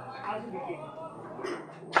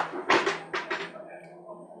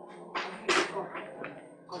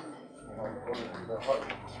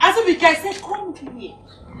 Azubike, I said come here.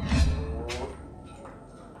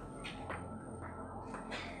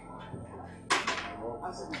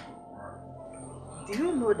 Do you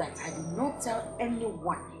know that I did not tell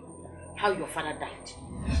anyone how your father died?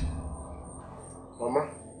 Mama,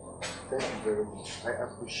 thank you very much. I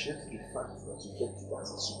appreciate the fact that you kept it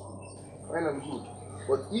as a secret. Fine and good.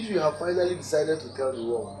 But if you have finally decided to tell the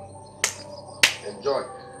world, enjoy.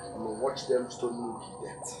 I'm going to watch them stone you to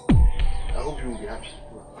death. I hope you will be happy.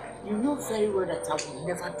 You know very well that I will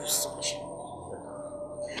never do such.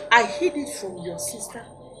 I hid it from your sister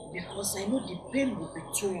because I know the pain will be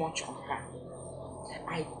too much on her.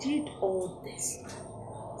 I did all this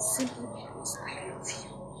simply because I love you.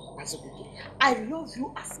 I love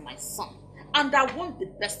you as my son, and I want the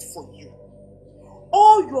best for you.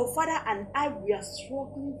 All your father and I were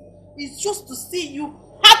struggling is just to see you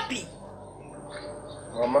happy.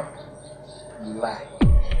 Mama, you lie.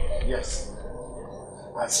 Yes,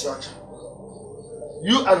 as such,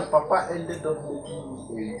 you and Papa ended up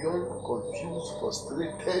making me a young, confused,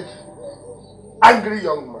 frustrated, angry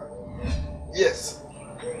young man. Yes.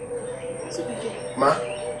 So, Ma,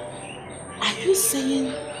 Are you saying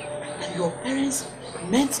that your parents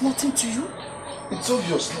meant nothing to you? It's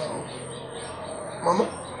obvious now. Mama,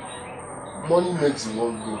 money makes the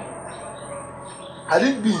world go. Had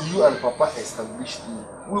it been you and Papa established me,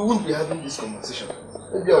 we wouldn't be having this conversation.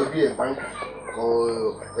 Maybe I would be a banker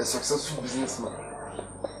or a successful businessman.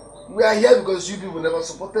 We are here because you people never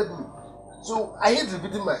supported me. So I hate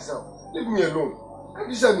repeating myself. Leave me alone. Can't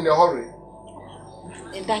you say I'm in a hurry?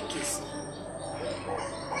 In that case,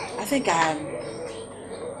 I think I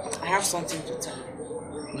have something to tell you.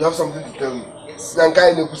 You have something to tell me? Yes.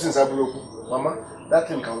 Mama, that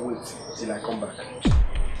thing can wait till I come back.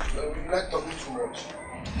 You like talking too much.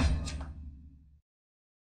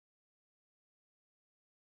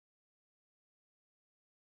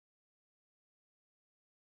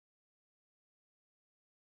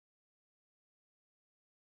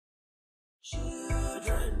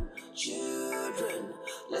 Children, children,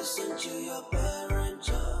 listen to your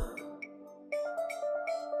parents.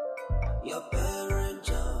 Your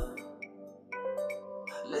parents.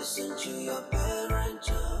 Listen to your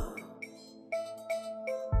parents.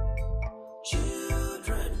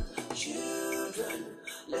 Children, children,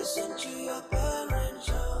 listen to your parents.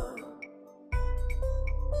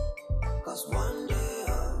 Cause one day,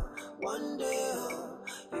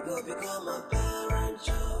 you go become a parent.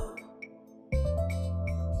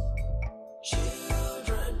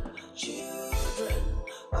 Children, children,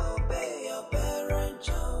 obey your parents.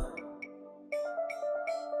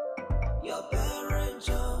 Your parents.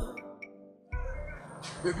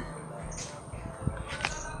 Baby.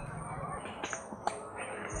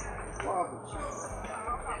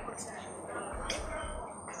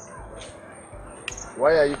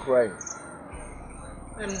 Why are you crying?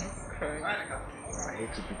 I'm not crying. I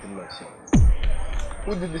hate repeating myself.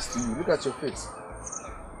 Who did this to you? Look at your face.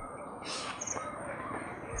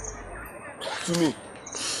 Talk to me.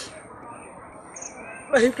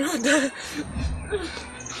 My brother.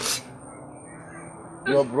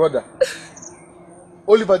 Your brother.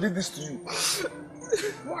 Oliver did this to you.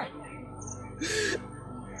 Why?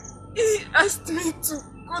 He asked me to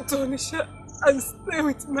go to Onisha and stay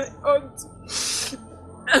with my aunt.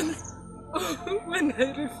 And when I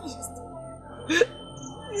refused,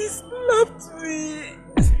 he slapped me.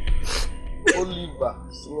 Oliver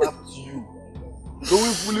slapped you.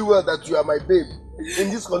 Knowing fully well that you are my babe in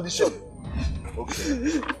this condition.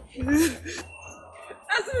 Okay.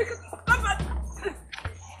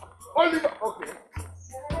 Oliver, okay.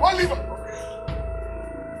 Oliver,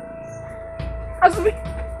 Azubike.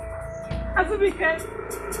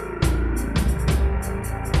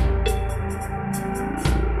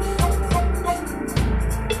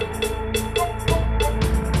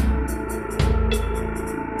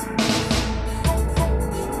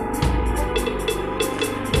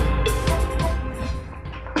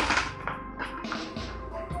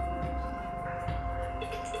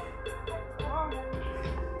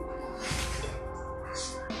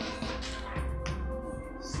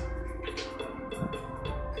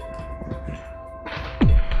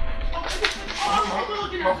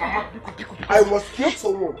 I must kill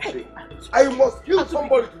someone today. I must kill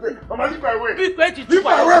somebody today. Mama, leave my way. Leave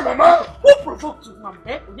my way, Mama. Who provoked you, Mama?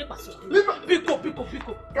 Leave my... Pico.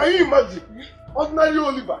 Can you imagine? Ordinary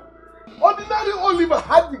Oliver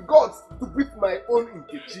had the guts to beat my own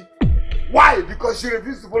Nkechi. Why? Because she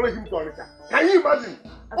refused to follow him to Onitsha. Can you imagine?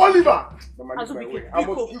 Oliver! Mama, leave my way. I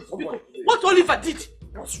must kill somebody today. What Oliver did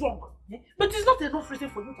was wrong. But it's not enough reason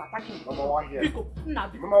for you to attack him. Mama, why here?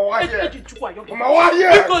 Mama, why here? Mama, why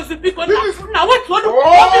here? Because now what you want to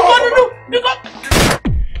do?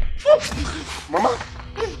 Mama,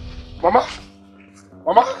 please,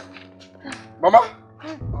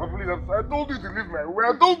 I told you to leave my way.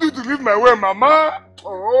 I told you to leave my way, Mama.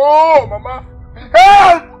 Oh, Mama.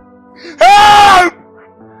 Help!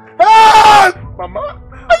 Mama.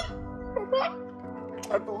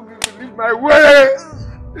 I told you to leave my way.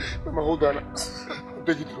 Mama, hold on. I'll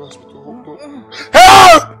take you to the hospital. Hold on.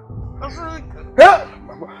 Help!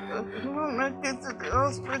 Mama. Not get to the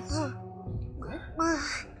hospital.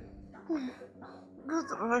 Go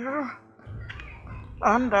to my room.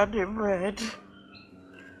 Under the bed.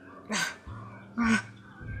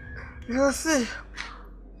 You see,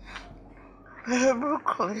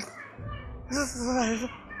 broccoli. This is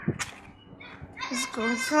it's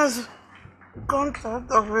concerns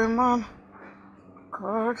contact of a man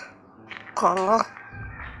called Color.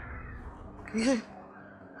 He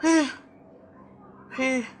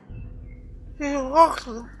works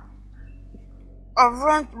with a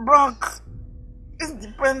French bank,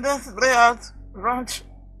 Independence Layout Ranch.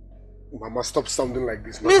 Mama, stop sounding like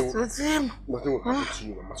this. Meet with him. Nothing will happen to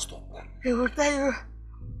you, Mama. Stop. He will tell you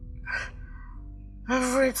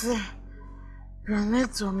everything you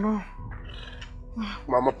need to know.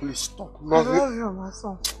 Mama, please stop. I love you, my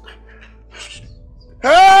son.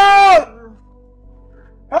 Help!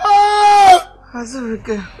 Help!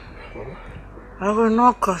 Azubike, I will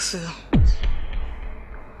not curse you.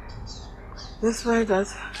 Despite that,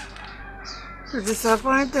 you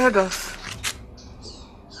disappointed us.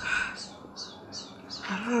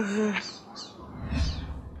 I love you.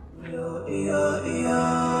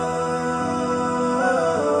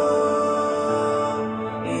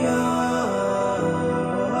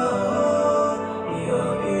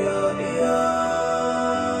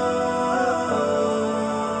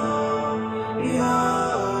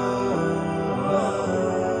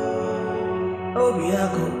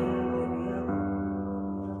 Obiako,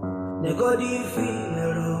 negodi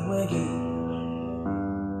female wegi.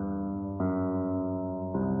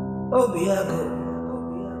 Obiako,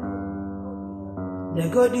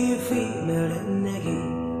 negodi female negi.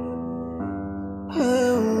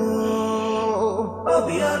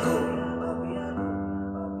 Obiako,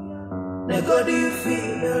 negodi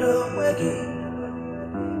female wegi.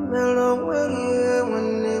 Melo wegi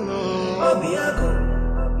wanemo. Obiako.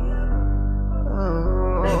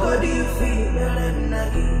 Negodi female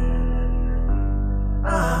nagi.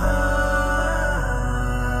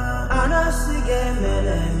 Anasige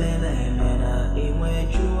mele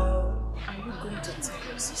imwejuo. Are you going to tell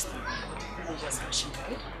your sister just how she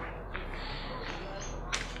died?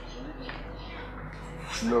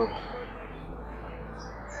 No.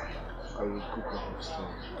 I will cook her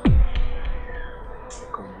story.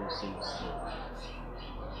 Convincing story.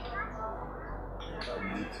 I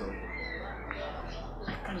will tell you. I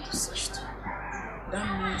can't do such thing. That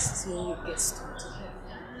means seeing you get stoned to death.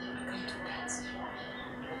 I can't do that.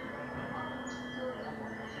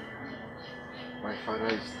 My father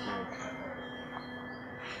is dead.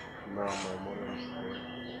 Now my mother is dead.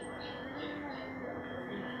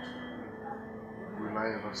 Will I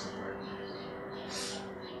ever survive this?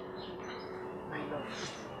 My love,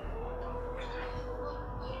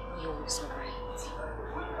 you will survive it.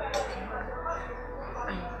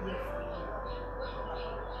 I'm here for you.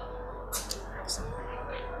 I'm sorry.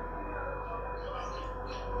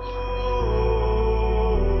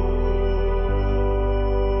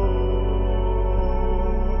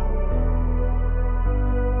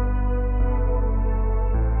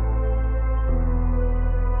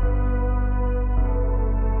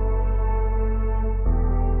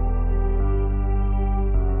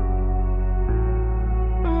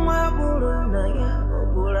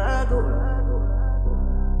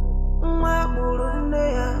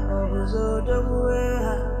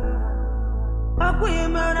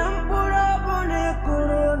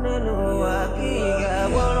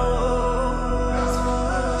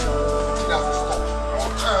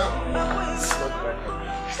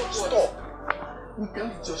 We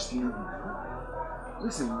can't just leave it.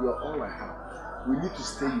 Listen, we are all I have. We need to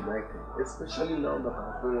stay united, especially now that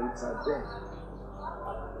our parents are dead.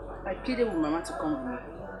 I pleaded with Mama to come with me.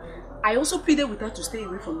 I also pleaded with her to stay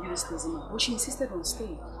away from you this season, but she insisted on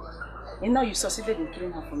staying. And now you succeeded in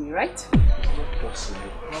killing her for me, right? It's not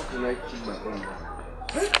possible. How can I kill my own mother?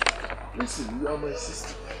 Listen, you are my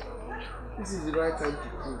sister. This is the right time to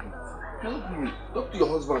prove it. Help me. Talk to your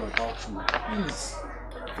husband about me, please.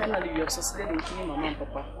 Finally, you have succeeded in killing Mama and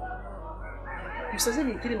Papa. You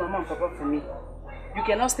succeeded in killing Mama and Papa for me. You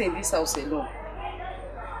cannot stay in this house alone.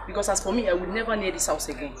 Because as for me, I will never near this house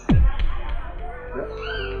again. Yeah?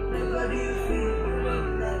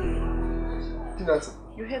 Tinasa,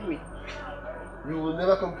 you heard me. You will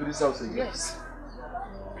never come to this house again? Yes.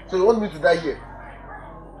 So you want me to die here?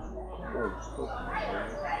 No, stop.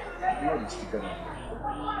 You are the sticker now.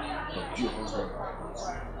 Talk to your husband.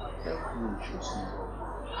 Help me, trust me.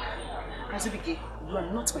 Azubike, you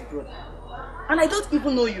are not my brother. And I don't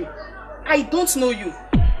even know you. I don't know you.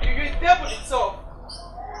 You're a devil itself.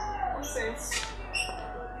 Nonsense.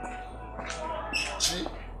 Chi,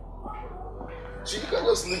 you can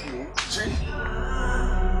just leave me. Chi.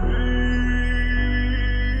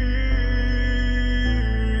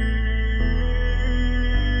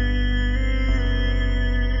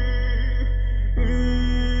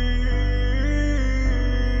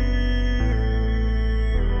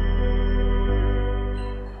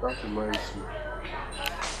 That reminds me.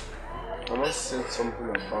 I must say something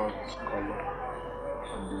about color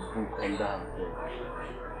and the book under her bed.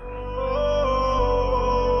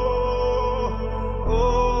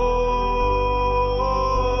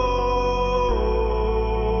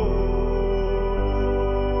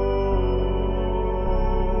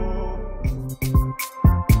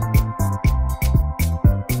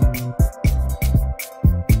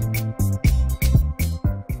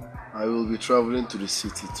 traveling to the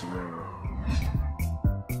city tomorrow.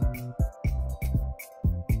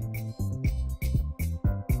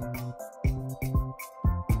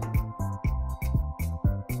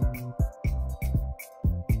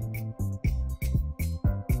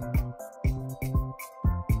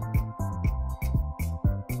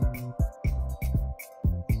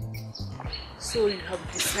 So you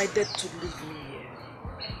have decided to leave me here?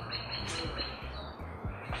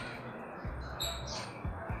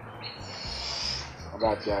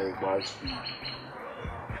 That guy must be.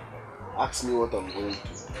 Ask me what I'm going to.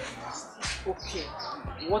 Okay,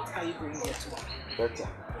 what are you going there to? Better.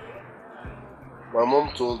 My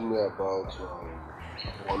mom told me about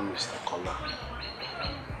one Mr. Kola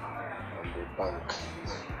and the bank.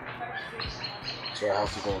 So I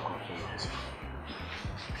have to go and confirm it.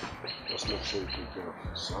 Just make sure you take care of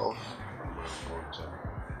yourself and my daughter.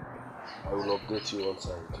 I will update you once I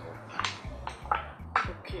return.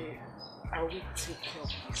 Okay, I will take care of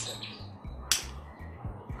myself.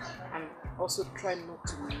 And also try not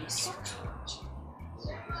to miss you too much.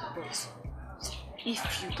 But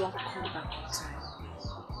if you don't come back on time,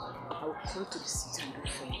 I will come to the city and look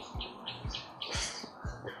for you.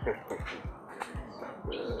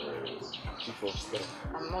 Chief of staff.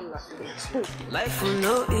 I'm not laughing at you. Life will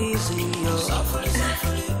no easy, yo.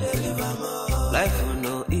 Life will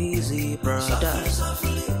no easy, brother.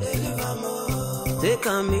 Take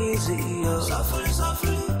 'em easy, yo.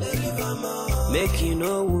 Make you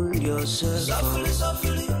no wound yourself.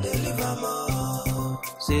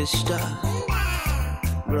 Sister,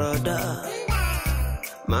 brother,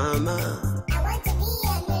 mama,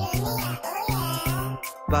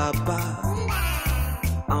 papa,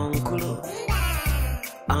 uncle,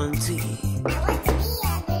 auntie.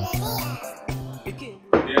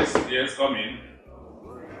 Yes, come in.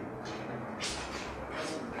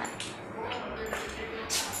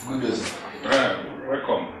 Good day, sir.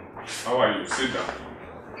 Welcome. How are you? Sit down.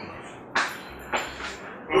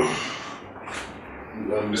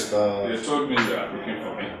 You are Mr. They told me you are looking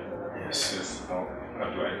for me. Yes. How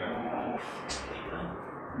do I help?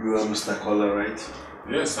 You are Mr. Kola, right?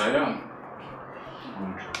 Yes, I am.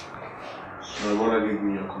 Good. My mother gave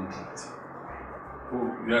me your contact. Oh,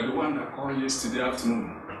 you are the one that called yesterday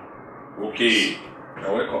afternoon. Okay,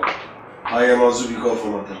 you're welcome. I am Zubby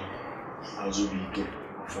Formata. Zubby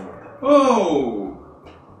Formata. Oh,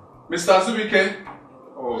 Mr. Zubike.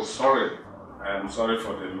 Oh, sorry. I am sorry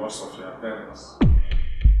for the loss of your parents.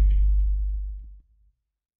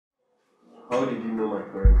 How did you know my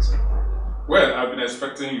parents? Well, I've been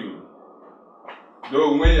expecting you.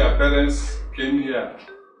 Though when your parents came here,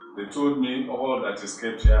 they told me all that is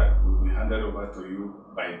kept here will be handed over to you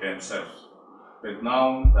by themselves. But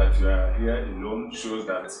now that you are here alone shows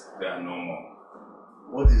that they are no more.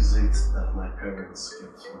 What is it that my parents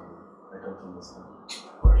kept from me? I don't understand.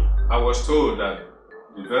 Well, I was told that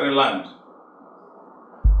the very land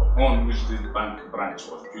upon which this bank branch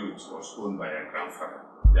was built was owned by your grandfather.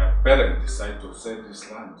 Your parents decided to sell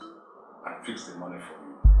this land and fix the money for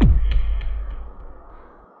you.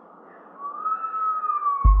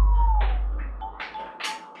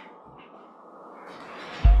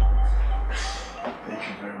 Thank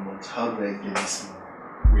you very much. How do I get this money?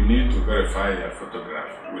 We need to verify your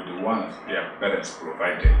photograph with the ones their parents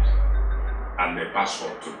provided and the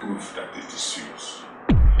password to prove that it is yours.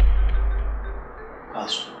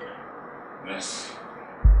 Password? Yes.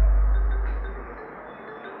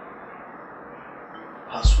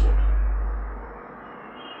 Password?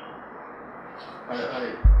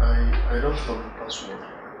 I don't have the password.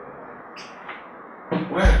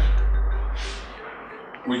 Well,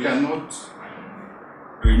 we cannot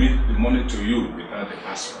remit the money to you without the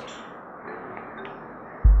password.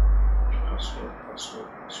 Password.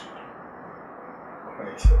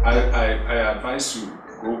 I Alright. advise you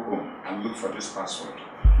go home and look for this password.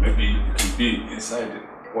 Maybe it will be inside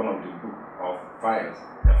one of the book of files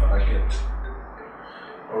your father kept.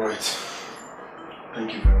 Alright.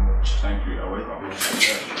 Thank you very much. Thank you. You're welcome.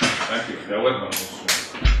 Thank you. You're welcome.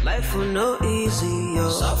 Life will no easy, yo.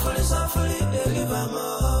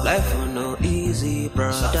 Life will no easy,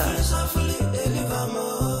 brother.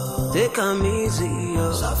 Take 'em easy,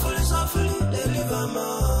 yo.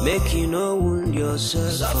 Make you no wound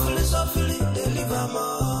yourself.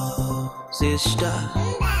 Sister,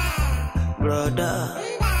 brother,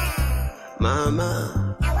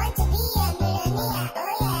 mama,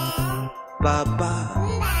 papa,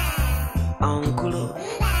 uncle,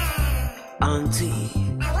 auntie.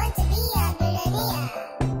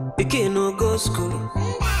 Pikin no go school,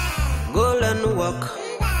 go learn work.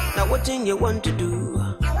 Now what thing you want to do?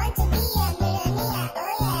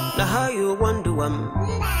 Now how you want to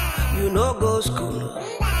You know go school,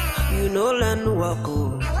 you know learn walk. I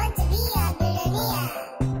want to be a billionaire.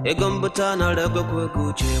 Egombuta na lego kwe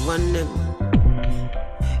kuche nwanne m.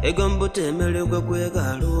 Egombuta emere kwe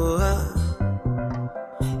galu ha.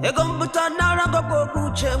 Egombuta na lego kwe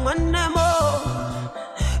kuche nwanne m.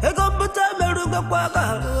 Egombuta emere kwe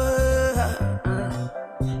galu ha.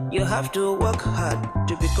 You have to work hard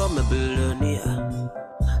to become a billionaire.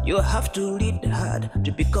 You have to lead hard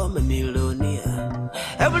to become a millionaire.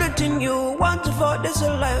 Everything you want for this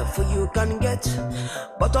life you can get,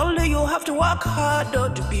 but only you have to work harder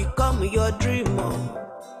to become your dreamer.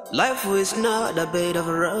 Life is not a bed of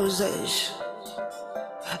roses.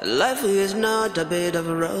 Life is not a bed of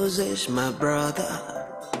roses, my brother.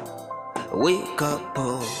 Wake up,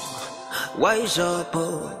 oh, wise up,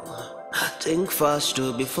 oh. Think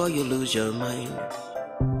faster before you lose your mind.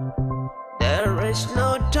 There is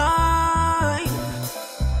no time.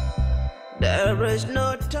 There is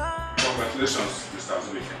no time. Congratulations, Mr.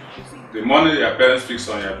 Zubby. The money your parents fixed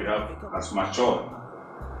on your behalf has matured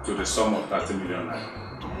to the sum of 30 million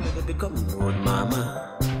naira. Become good,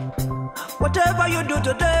 mama. Whatever you do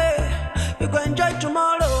today, you can enjoy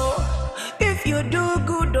tomorrow. If you do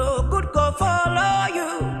good, oh, good go follow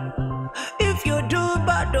you. If you do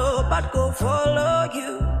bad, oh, bad go follow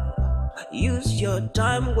you. Use your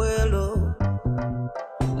time well, oh.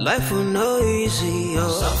 Life will no easy, oh.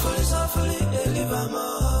 Suffering, deliver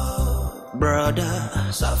more. Brother,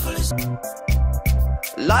 suffering.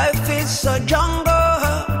 Life is a jungle.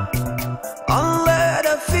 Only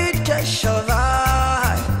the fittest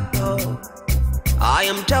survive, oh. I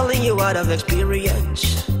am telling you out of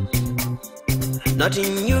experience.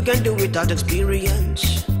 Nothing you can do without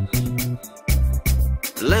experience.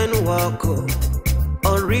 Learn walk, oh,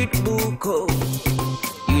 or read book, oh.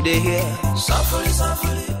 You dey hear? Suffering.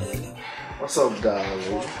 What's up,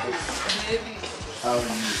 darling? Baby. How are you?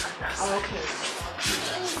 I'm okay.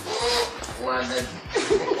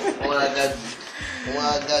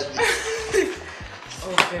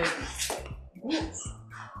 Oh, baby.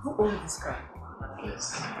 Who owns this car? Yes.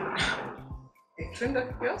 A friend of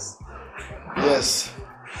yours? Yes.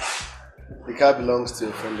 The car belongs to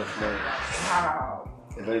a friend of mine. Wow.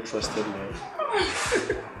 A very trusted man.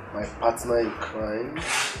 My partner in crime.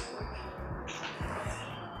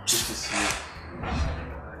 Good to see you.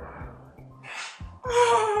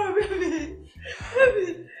 Oh, baby.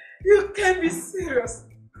 Baby, you can't be serious.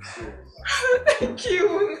 Thank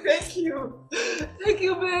you. Thank you. Thank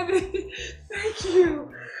you, baby. Thank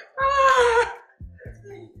you.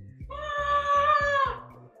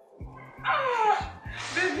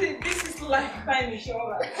 Baby, this is lifetime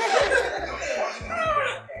insurance.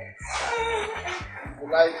 You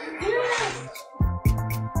like it? Yes.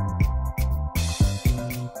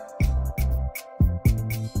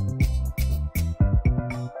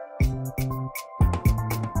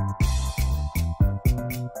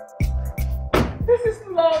 This is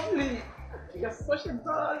lovely. You're such a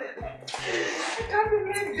darling. I can't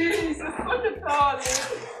believe this. You're such a darling.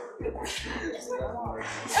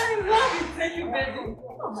 I love you. Thank you, baby.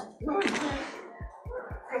 Oh my God.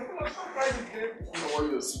 I'm so proud of you. I know what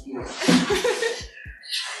you're speaking of.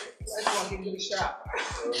 Let's walk into the shop.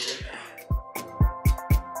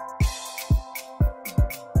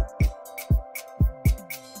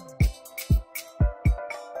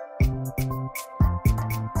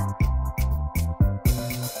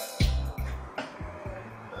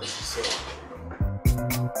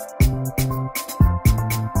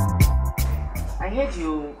 I heard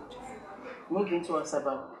you moved into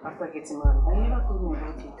Asaba after getting married. I never told me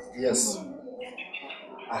about it. Yes.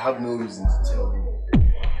 I have no reason to tell you.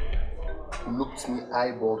 You looked me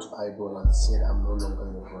eyeball to eyeball and said I'm no longer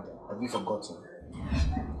your brother. Have you forgotten?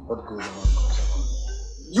 What goes on comes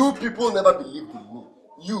around. You people never believed in me.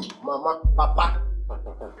 You, Mama, Papa.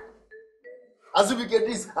 As if you get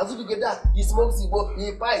this, as if you get that, he smokes,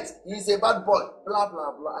 he fights, he's a bad boy, blah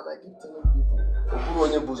blah blah. And I keep telling people, Open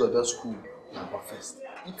on your just school, number first.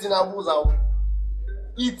 Eating a booze out.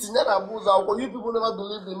 Eating a booze out. You people never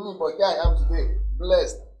believed in me, but here I am today.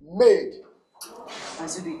 Blessed, made.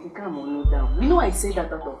 Zubby, calm on down. You know I say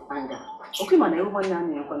that out of anger. Okay, man, everyone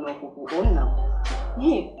now.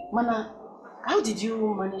 Hey, Mana, how did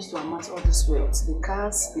you manage to amass all this wealth? The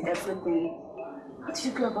cars, the everything. How did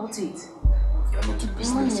you go about it? I'm into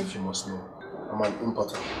business, if you must know. I'm an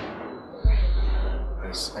importer.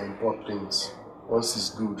 Yes, I import things. Once it's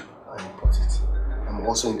good, I import it. I'm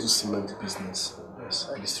also into cement business. Yes,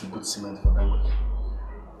 I distribute cement for Dangote.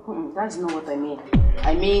 That's not what I mean.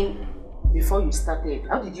 I mean, before you started,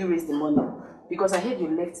 how did you raise the money? Because I heard you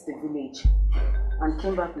left the village and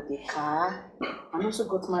came back with a car and also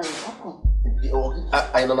got married. How come?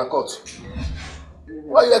 I'm on a court.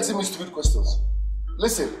 Why are you asking me stupid questions?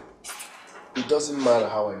 Listen, it doesn't matter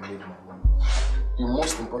how I made my money. The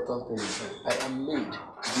most important thing is I am made,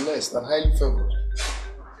 blessed, and highly favored.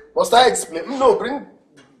 Must I explain? No, bring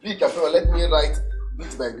big and let me write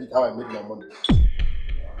bit by bit how I made my money.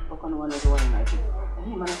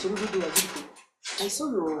 I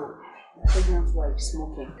saw your pregnant wife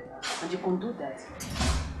smoking, and you can do that.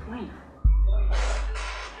 Why?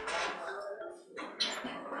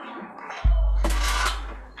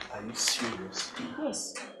 Are you serious?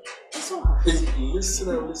 Yes. I saw her. Listen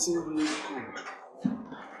really good.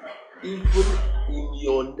 Even in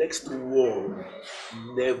your next world,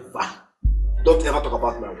 never. Don't ever talk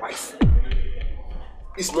about my wife.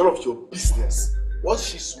 It's none of your business. What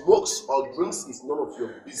she smokes or drinks is none of your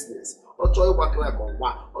business.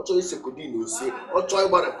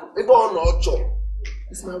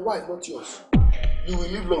 It's my wife, not yours. You will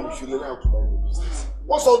live long if you learn how to mind your business.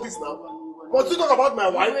 What's all this now? Must you talk about my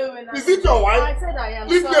wife? Is it your wife? I said I am.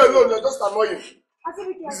 Leave me alone, you're just annoying.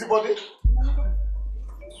 Busybody.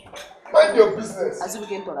 Mind your business.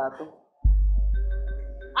 Azubike Torato.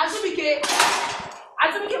 Azubike,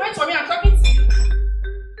 wait for me, I'm talking to you.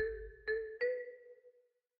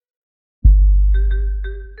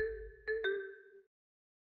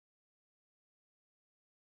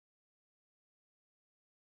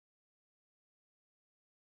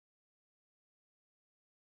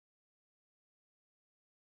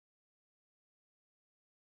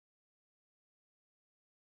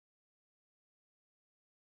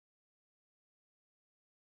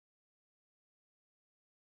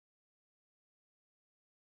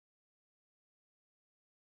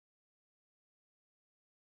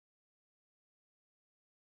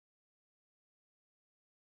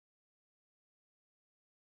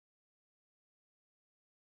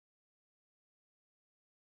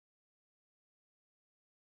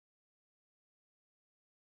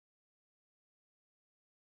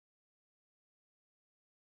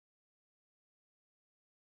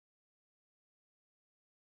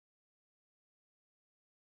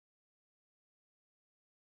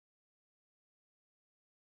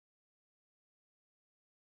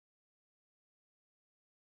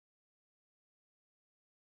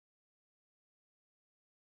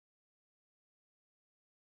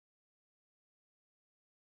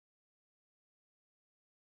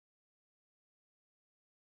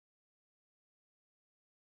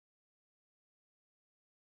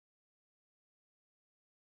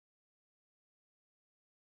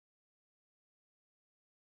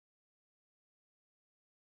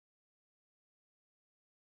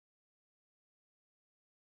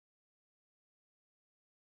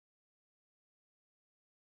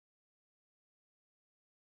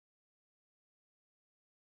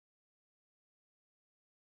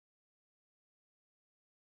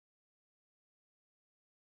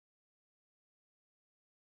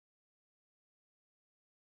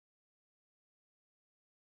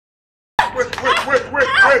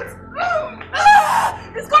 Wait.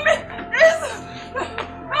 It's coming!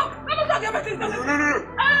 No.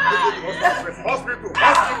 Hospital.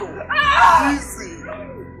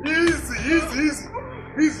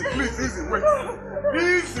 Easy, please, easy, wait.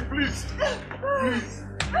 Easy, please.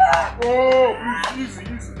 Oh, please,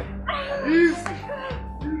 easy.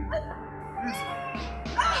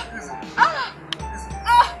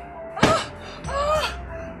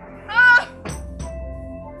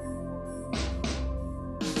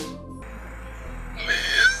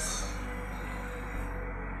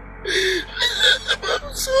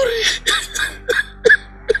 I'm sorry.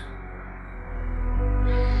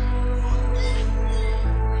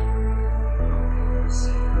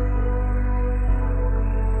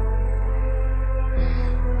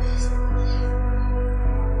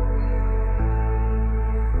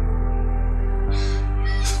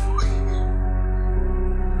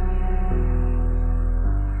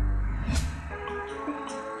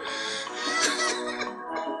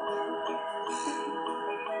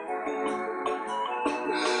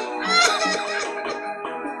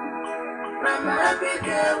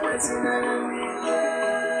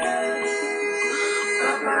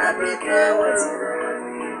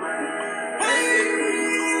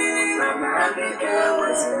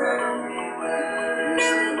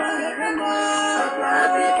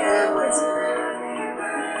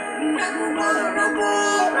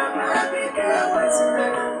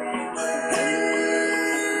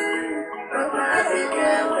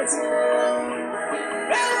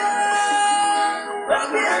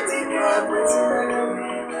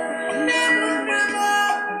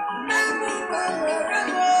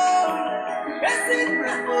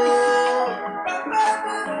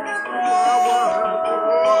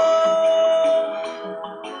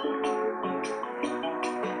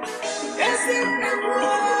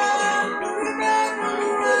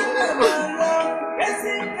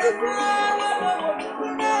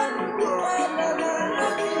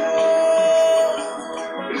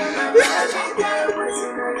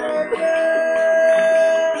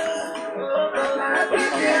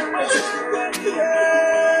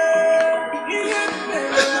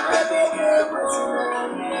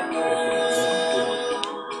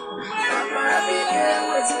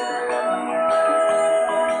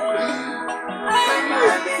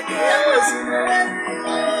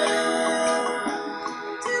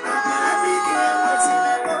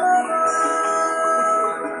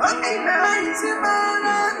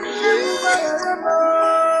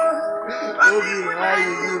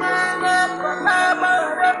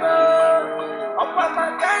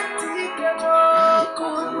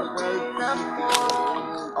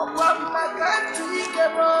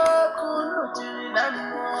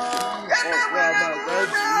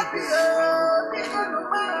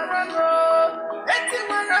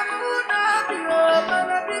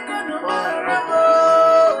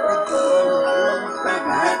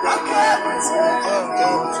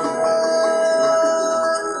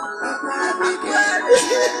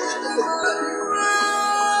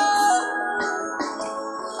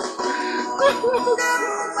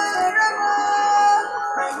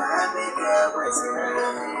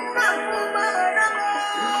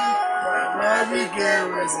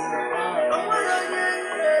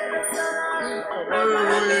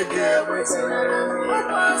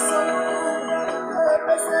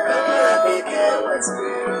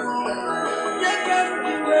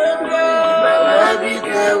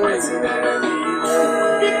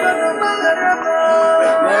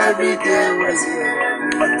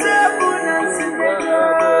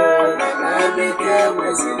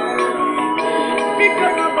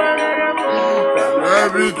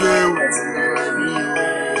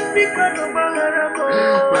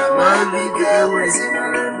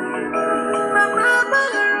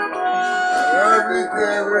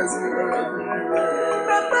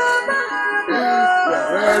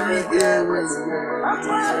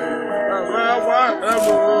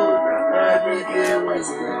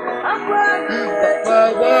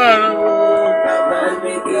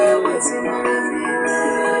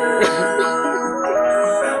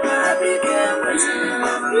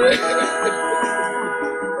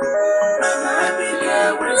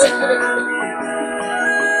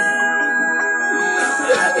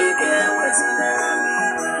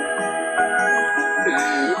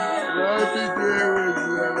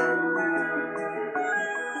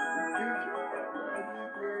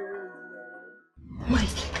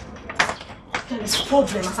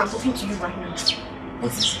 Problem as I'm talking to you right now.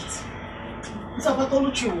 What is it? It's about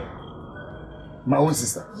Oluchi. My own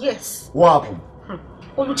sister? Yes. What happened?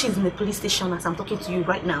 Oluchi is in the police station as I'm talking to you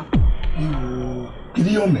right now. Did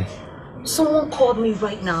you hear me? Someone called me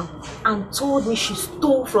right now and told me she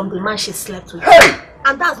stole from the man she slept with. Hey!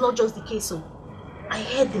 And that's not just the case, so I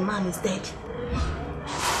heard the man is dead.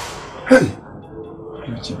 Hey!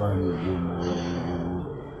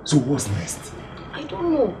 So what's next? I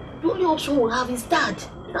don't know. The only option we'll have is Dad.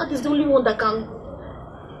 Dad is the only one that can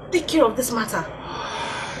take care of this matter.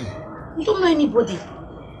 You don't know anybody.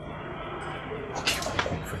 Okay,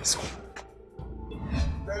 come first, come.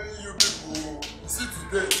 Telling you people, see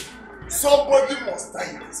today, somebody must die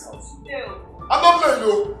in this house. I'm not playing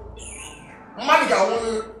you. Man,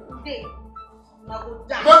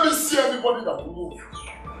 let me see anybody that will move.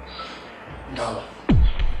 Now.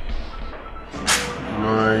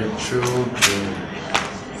 My children,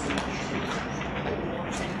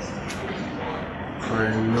 I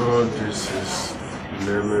know this is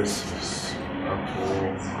nemesis at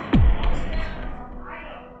work.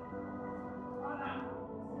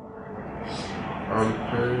 I'm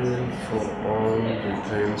paying for all the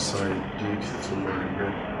things I did to my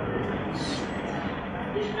dead parents.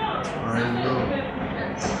 I know.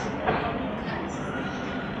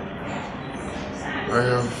 I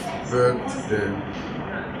have begged them,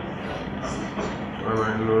 and I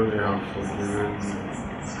know they have forgiven me.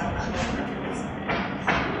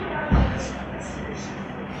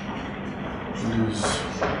 Please,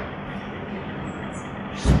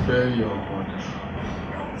 spare your mother.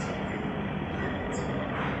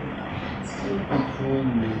 People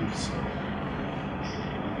needs her.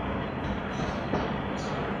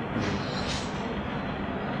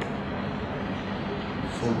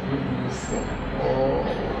 Forgive me for all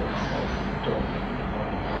I've done.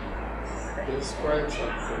 Despite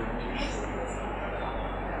her condition,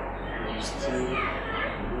 I'm still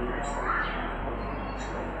grateful.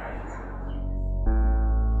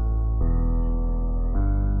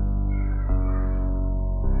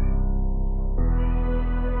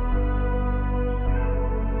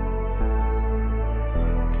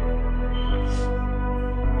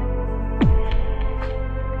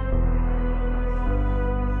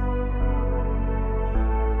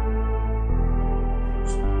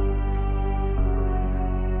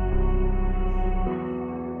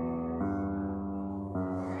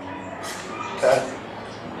 Daddy,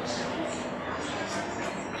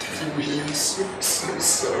 we are so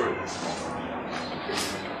sorry.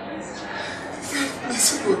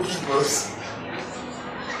 Please forgive us.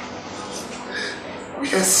 We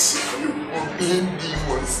are sorry for being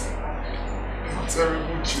demons and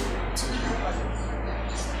terrible children to you.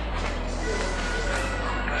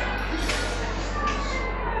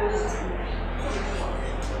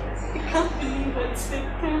 I can't believe I said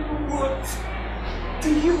terrible words to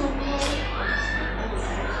you, Mama.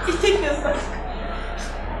 You take them back.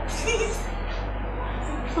 Please,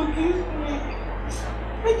 forgive me.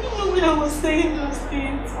 I didn't know when I was saying those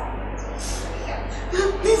things.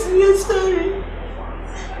 Please, we are sorry.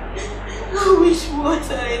 I wish what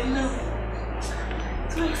I know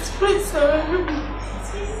to express our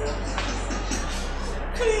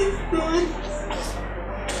please, Dad,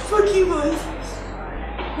 forgive us.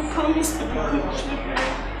 I promise to be good children.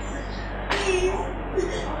 Please.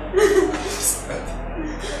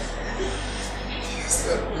 Yes,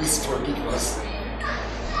 Dad, please forgive us.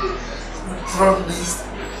 We promise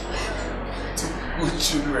to be good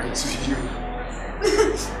children to you.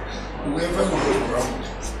 Whoever we go around,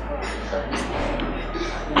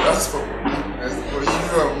 we ask for forgiveness, but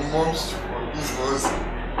you and Mom should forgive us.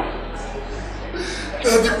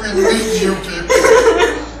 Daddy, we need you people.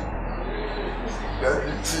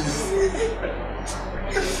 Daddy, please.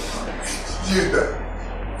 You that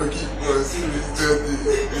forgive us, please, Daddy.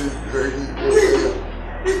 Please forgive us.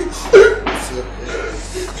 It's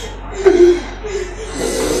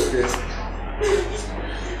okay.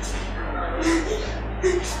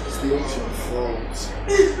 It's not your fault.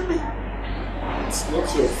 It's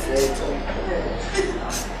not your fault at all.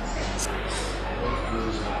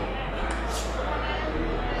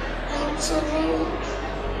 It's alright.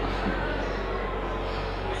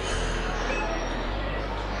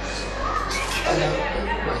 I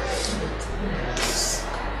have my feelings.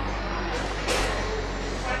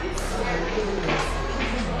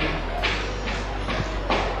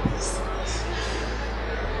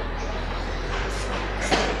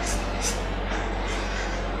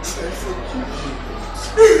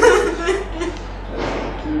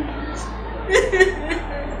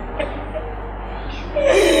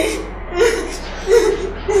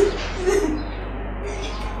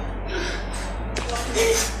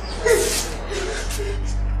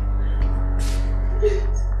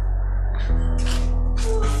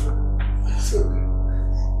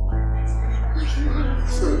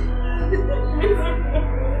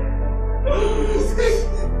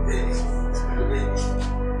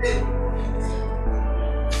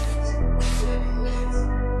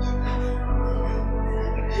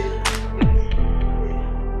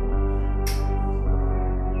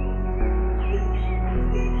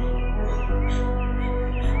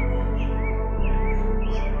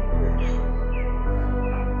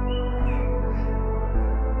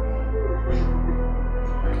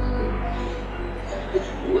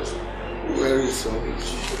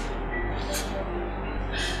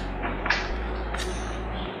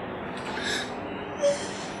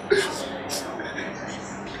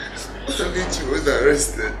 Akachi was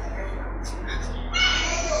arrested.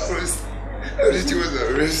 Akachi was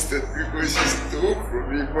arrested because she stole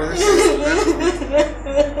from him and she slept with him.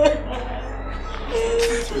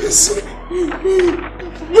 We are sorry.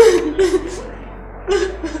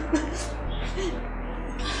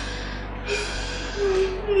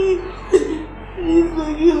 Please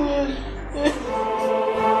forgive us.